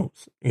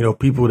criminals,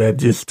 people that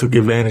just took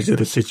advantage of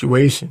the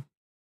situation.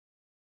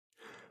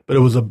 But it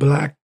was a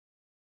Black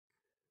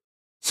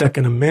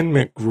Second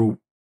Amendment group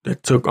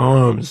that took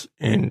arms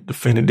and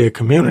defended their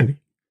community.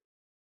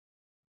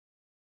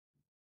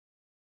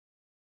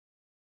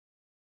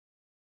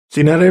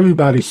 See, not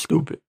everybody's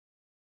stupid.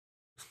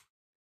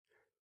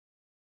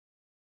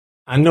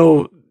 I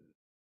know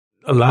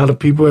a lot of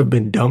people have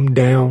been dumbed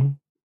down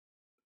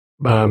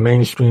by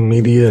mainstream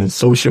media and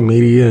social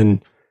media,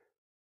 and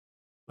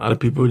a lot of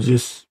people are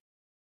just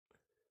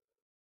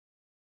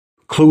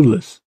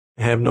clueless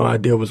and have no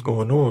idea what's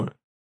going on.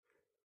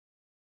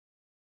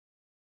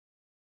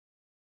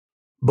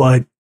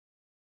 But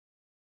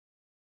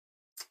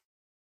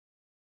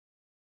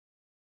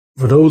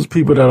for those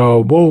people that are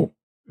woke,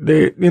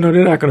 they're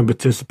not going to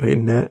participate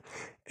in that.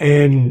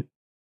 And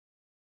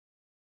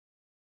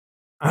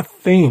I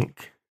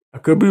think, I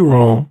could be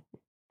wrong,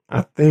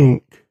 I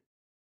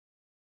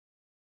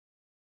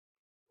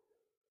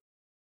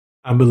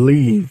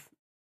believe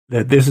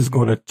that this is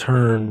going to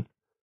turn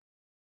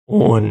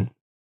on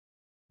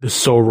the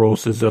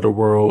Soroses of the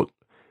world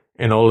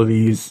and all of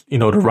these, the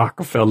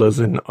Rockefellers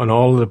and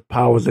all of the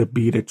powers that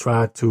be that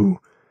try to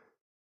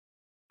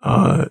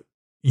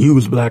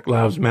use Black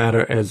Lives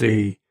Matter as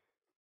a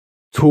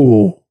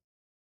tool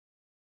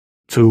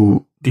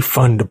to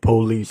defund the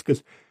police.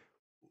 Because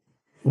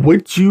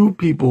what you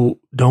people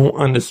don't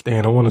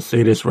understand, I want to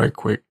say this right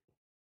quick.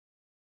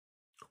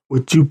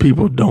 What you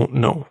people don't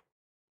know,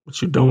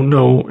 what you don't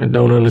know and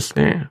don't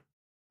understand,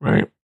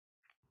 right?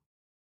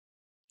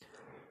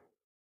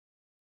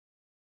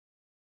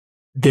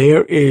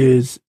 There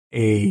is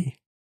a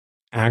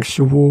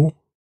actual,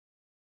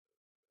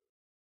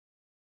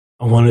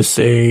 I want to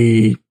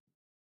say,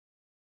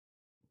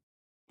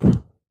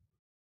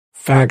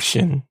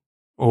 faction,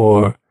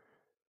 or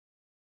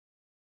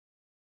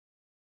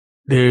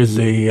there's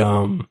a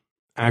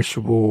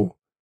actual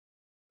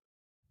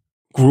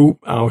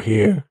group out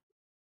here,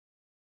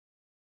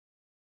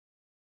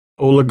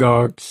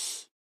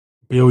 oligarchs,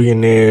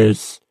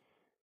 billionaires,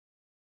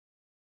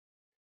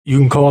 you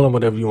can call them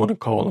whatever you want to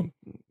call them.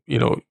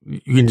 You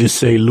can just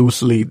say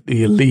loosely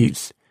the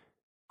elites,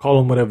 call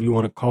them whatever you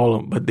want to call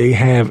them, but they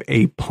have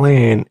a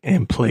plan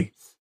in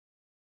place.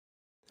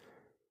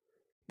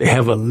 They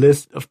have a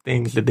list of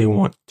things that they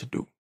want to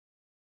do.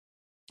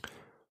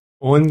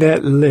 On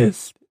that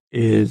list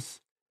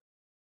is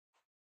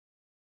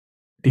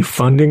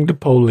defunding the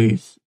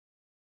police,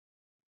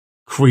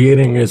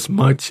 creating as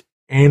much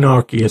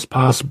anarchy as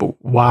possible.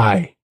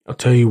 Why? I'll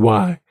tell you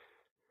why.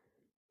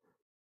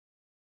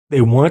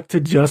 They want to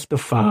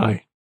justify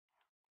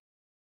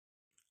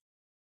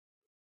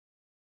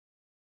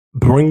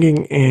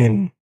bringing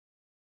in,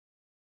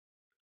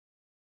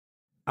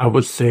 I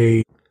would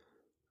say,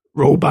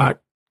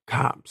 robot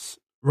cops,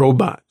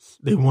 robots.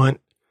 I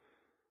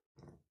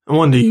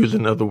wanted to use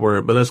another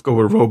word, but let's go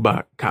with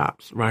robot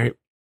cops, right?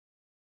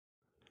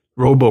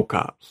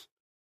 Robocops.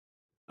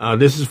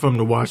 This is from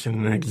the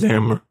Washington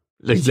Examiner,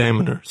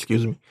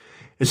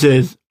 It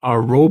says,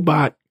 "Are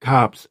robot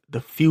cops the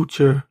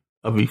future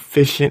of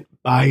efficient,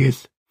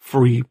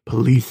 bias-free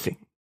policing?"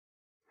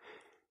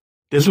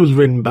 This was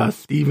written by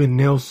Stephen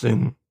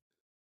Nelson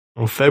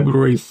on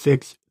February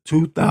 6,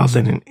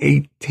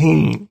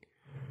 2018.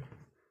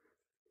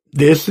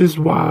 This is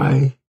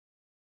why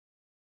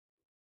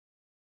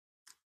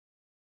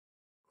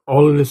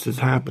all of this is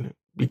happening,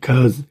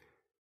 because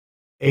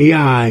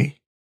AI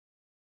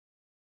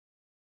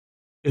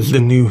is the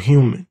new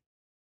human.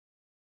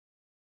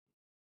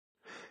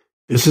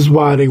 This is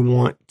why they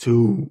want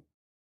to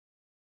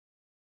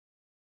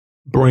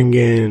bring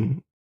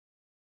in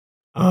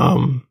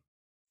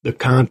the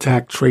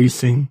contact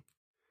tracing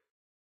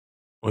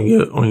on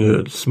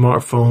your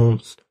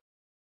smartphones.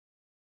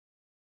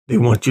 They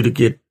want you to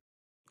get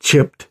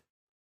chipped.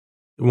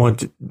 They want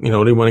to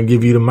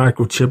give you the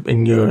microchip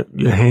in your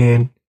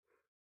hand,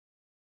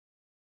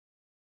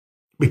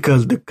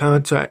 because the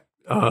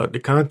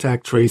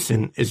contact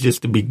tracing is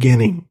just the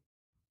beginning.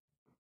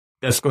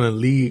 That's going to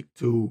lead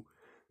to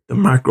the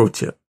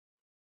microchip,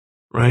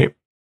 right?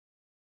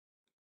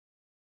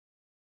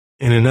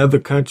 And in other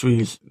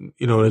countries,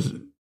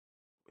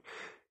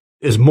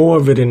 there's more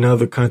of it in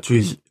other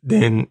countries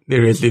than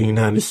there is in the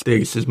United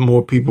States. There's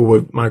more people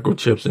with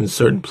microchips in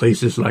certain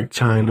places like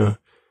China.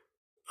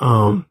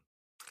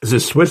 Is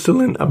it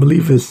Switzerland? I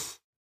believe it's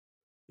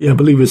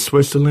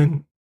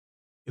Switzerland.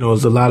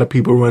 There's a lot of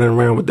people running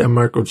around with that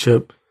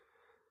microchip.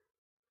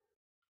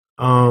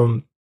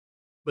 But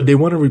they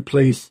want to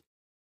replace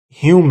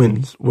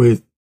humans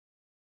with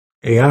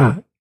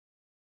AI.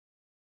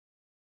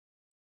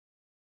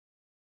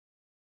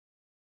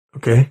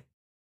 Okay.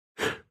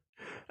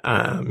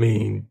 I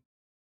mean,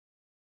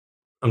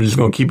 I'm just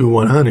going to keep it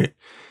 100.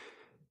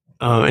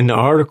 In the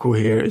article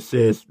here, it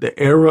says, the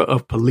era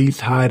of police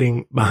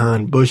hiding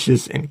behind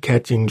bushes and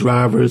catching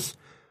drivers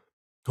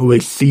who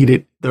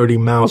exceeded 30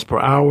 miles per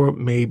hour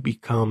may be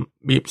coming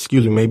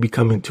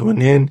to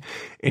an end.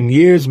 In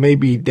years,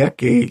 maybe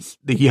decades,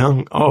 the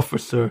young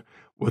officer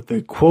with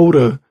a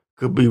quota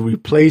could be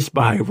replaced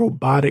by a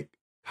robotic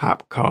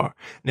cop car.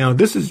 Now,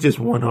 this is just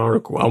one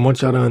article. I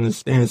want y'all to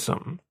understand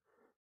something.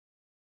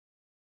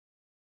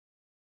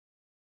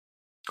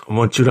 I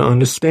want you to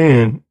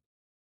understand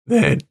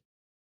that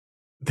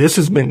this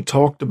has been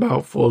talked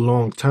about for a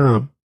long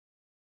time.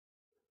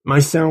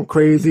 Might sound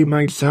crazy,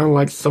 might sound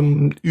like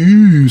some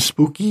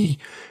spooky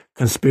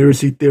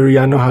conspiracy theory.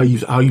 I know how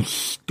you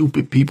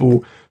stupid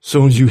people, as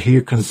soon as you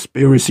hear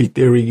conspiracy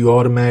theory, you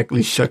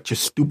automatically shut your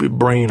stupid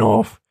brain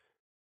off.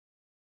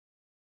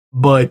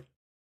 But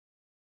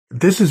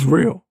this is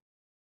real.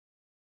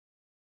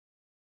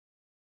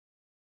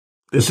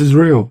 This is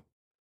real.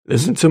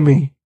 Listen to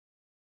me.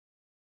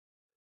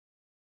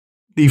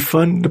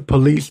 Defund the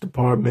police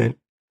department,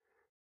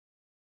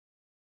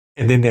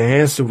 and then the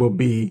answer will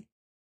be,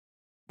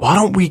 why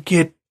don't we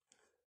get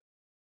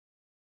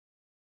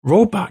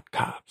robot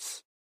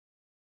cops?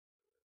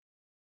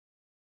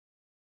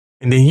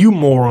 And then you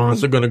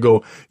morons are going to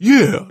go,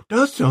 yeah,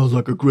 that sounds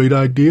like a great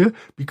idea,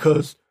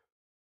 because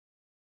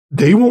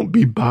they won't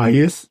be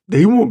biased.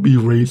 They won't be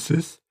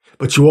racist.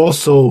 But you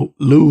also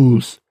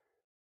lose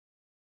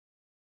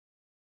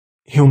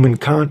human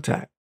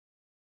contact.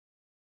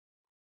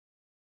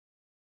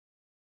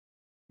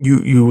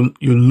 You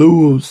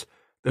lose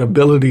the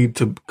ability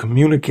to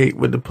communicate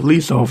with the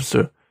police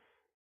officer.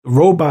 The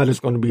robot is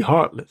going to be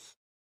heartless.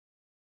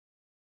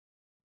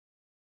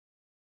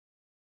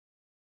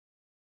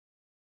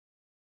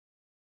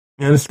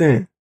 You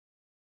understand?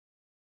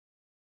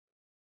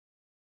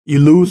 You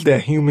lose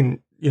that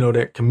human,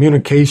 that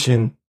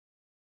communication.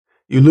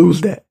 You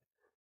lose that.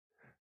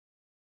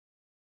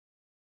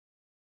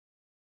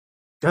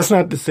 That's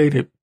not to say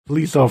that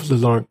police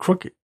officers aren't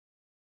crooked.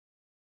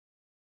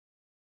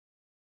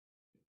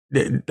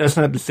 That's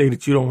not to say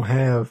that you don't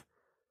have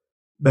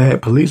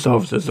bad police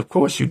officers. Of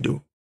course you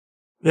do.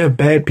 You have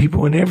bad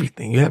people in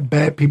everything. You have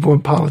bad people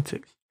in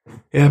politics.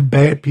 You have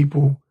bad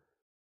people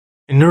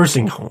in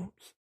nursing homes.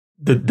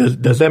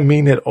 Does that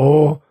mean that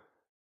all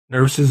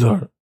nurses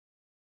are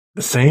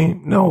the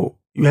same? No.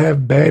 You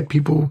have bad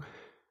people.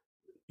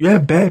 You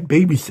have bad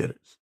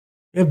babysitters.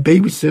 You have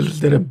babysitters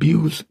that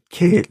abuse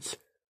kids.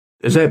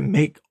 Does that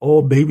make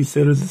all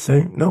babysitters the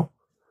same? No.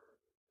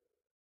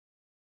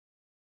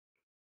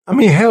 I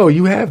mean, hell,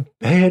 you have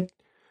bad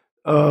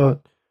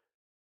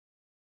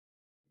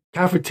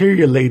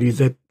cafeteria ladies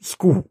at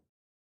school.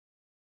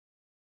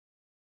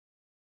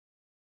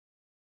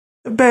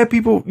 Bad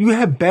people, you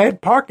have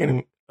bad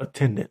parking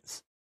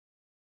attendants.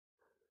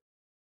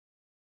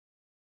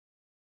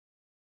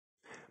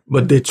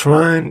 But they're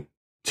trying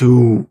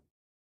to,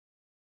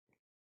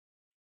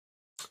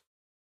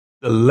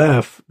 the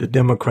left, the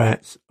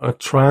Democrats, are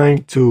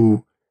trying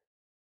to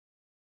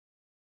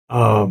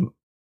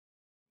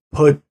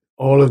put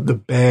all of the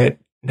bad,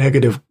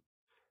 negative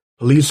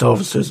police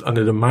officers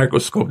under the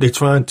microscope. They're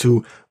trying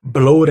to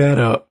blow that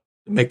up,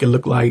 make it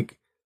look like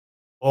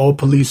all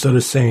police are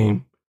the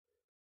same,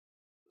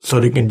 so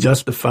they can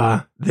justify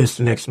this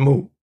next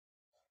move.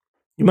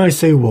 You might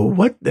say, well,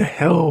 what the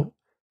hell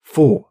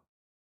for?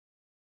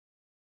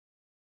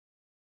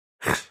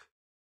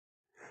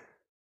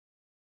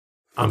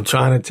 I'm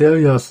trying to tell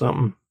y'all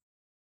something.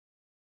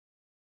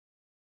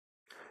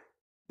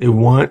 They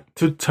want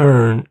to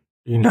turn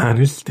the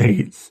United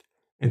States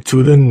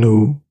into the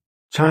new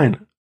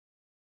China.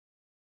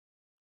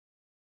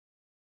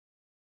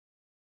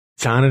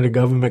 China, the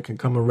government can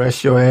come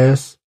arrest your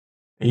ass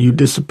and you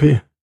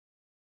disappear.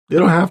 They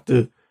don't have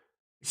to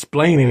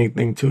explain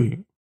anything to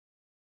you.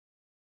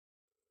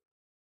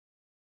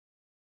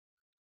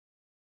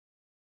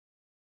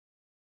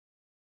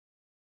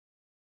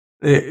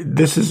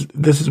 This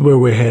is where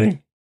we're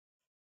heading.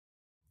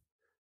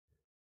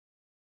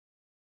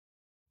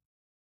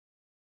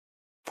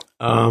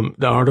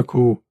 The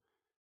article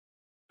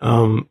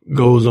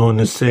goes on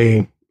to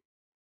say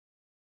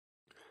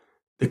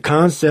the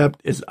concept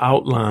is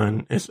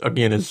outlined. It's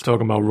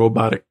talking about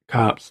robotic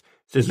cops.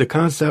 It says the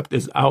concept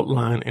is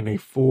outlined in a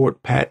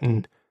Ford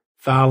patent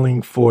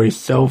filing for a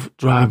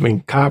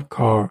self-driving cop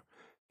car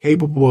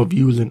capable of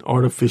using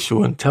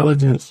artificial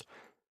intelligence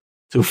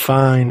to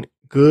find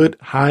good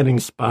hiding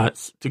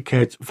spots to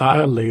catch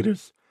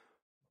violators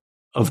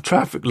of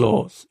traffic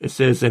laws. It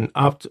says an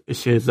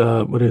optional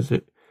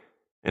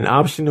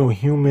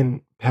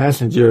human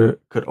passenger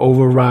could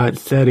override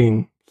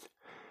settings.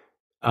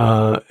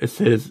 It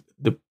says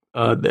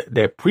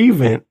that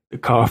prevent the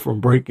car from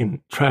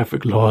breaking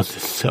traffic laws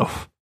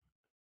itself.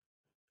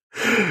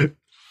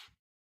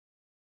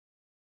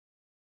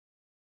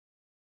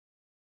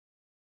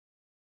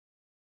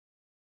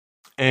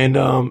 And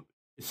it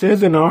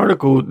says in the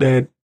article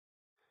that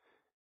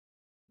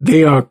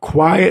they are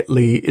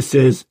quietly, it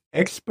says,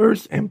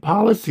 experts and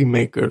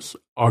policymakers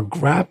are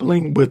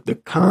grappling with the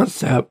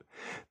concept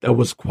that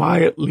was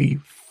quietly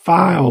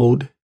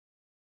filed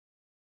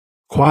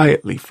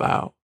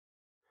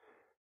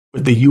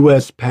with the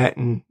U.S.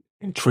 Patent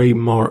and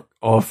Trademark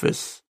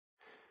Office,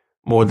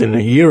 more than a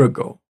year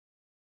ago.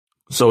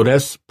 So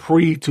that's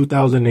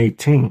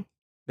pre-2018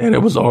 that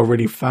it was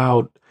already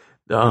filed.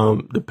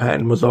 The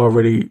patent was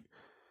already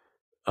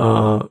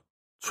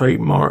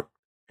trademarked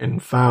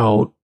and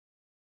filed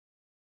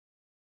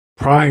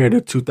prior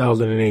to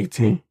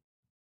 2018.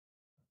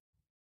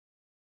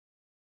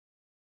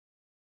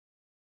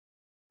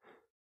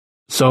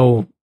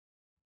 So,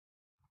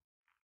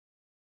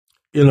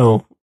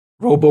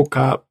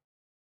 RoboCop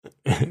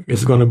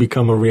is going to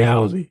become a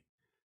reality.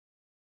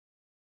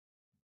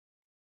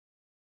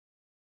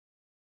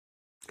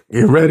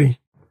 Get ready.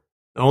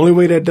 The only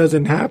way that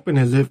doesn't happen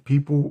is if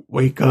people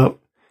wake up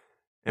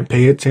and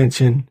pay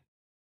attention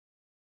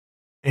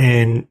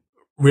and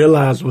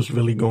realize what's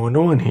really going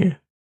on here.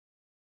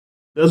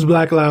 Does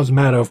Black Lives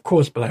Matter? Of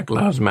course, Black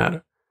Lives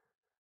Matter.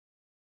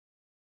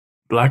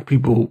 Black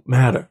people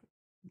matter.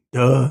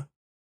 Duh.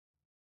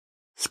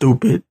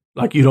 Stupid.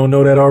 Like you don't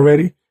know that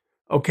already?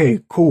 Okay,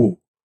 cool.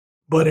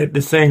 But at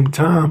the same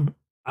time,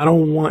 I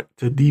don't want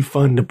to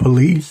defund the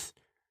police.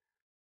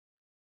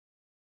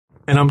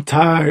 And I'm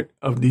tired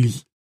of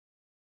these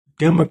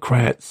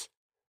Democrats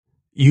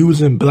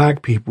using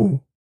black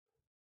people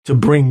to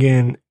bring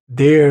in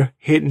their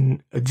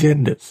hidden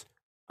agendas.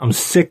 I'm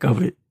sick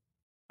of it.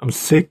 I'm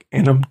sick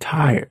and I'm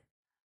tired.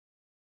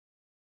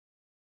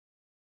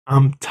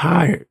 I'm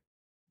tired.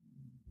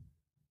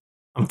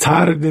 I'm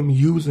tired of them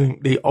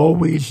they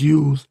always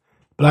use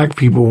black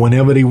people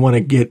whenever they want to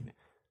get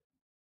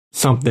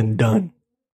something done.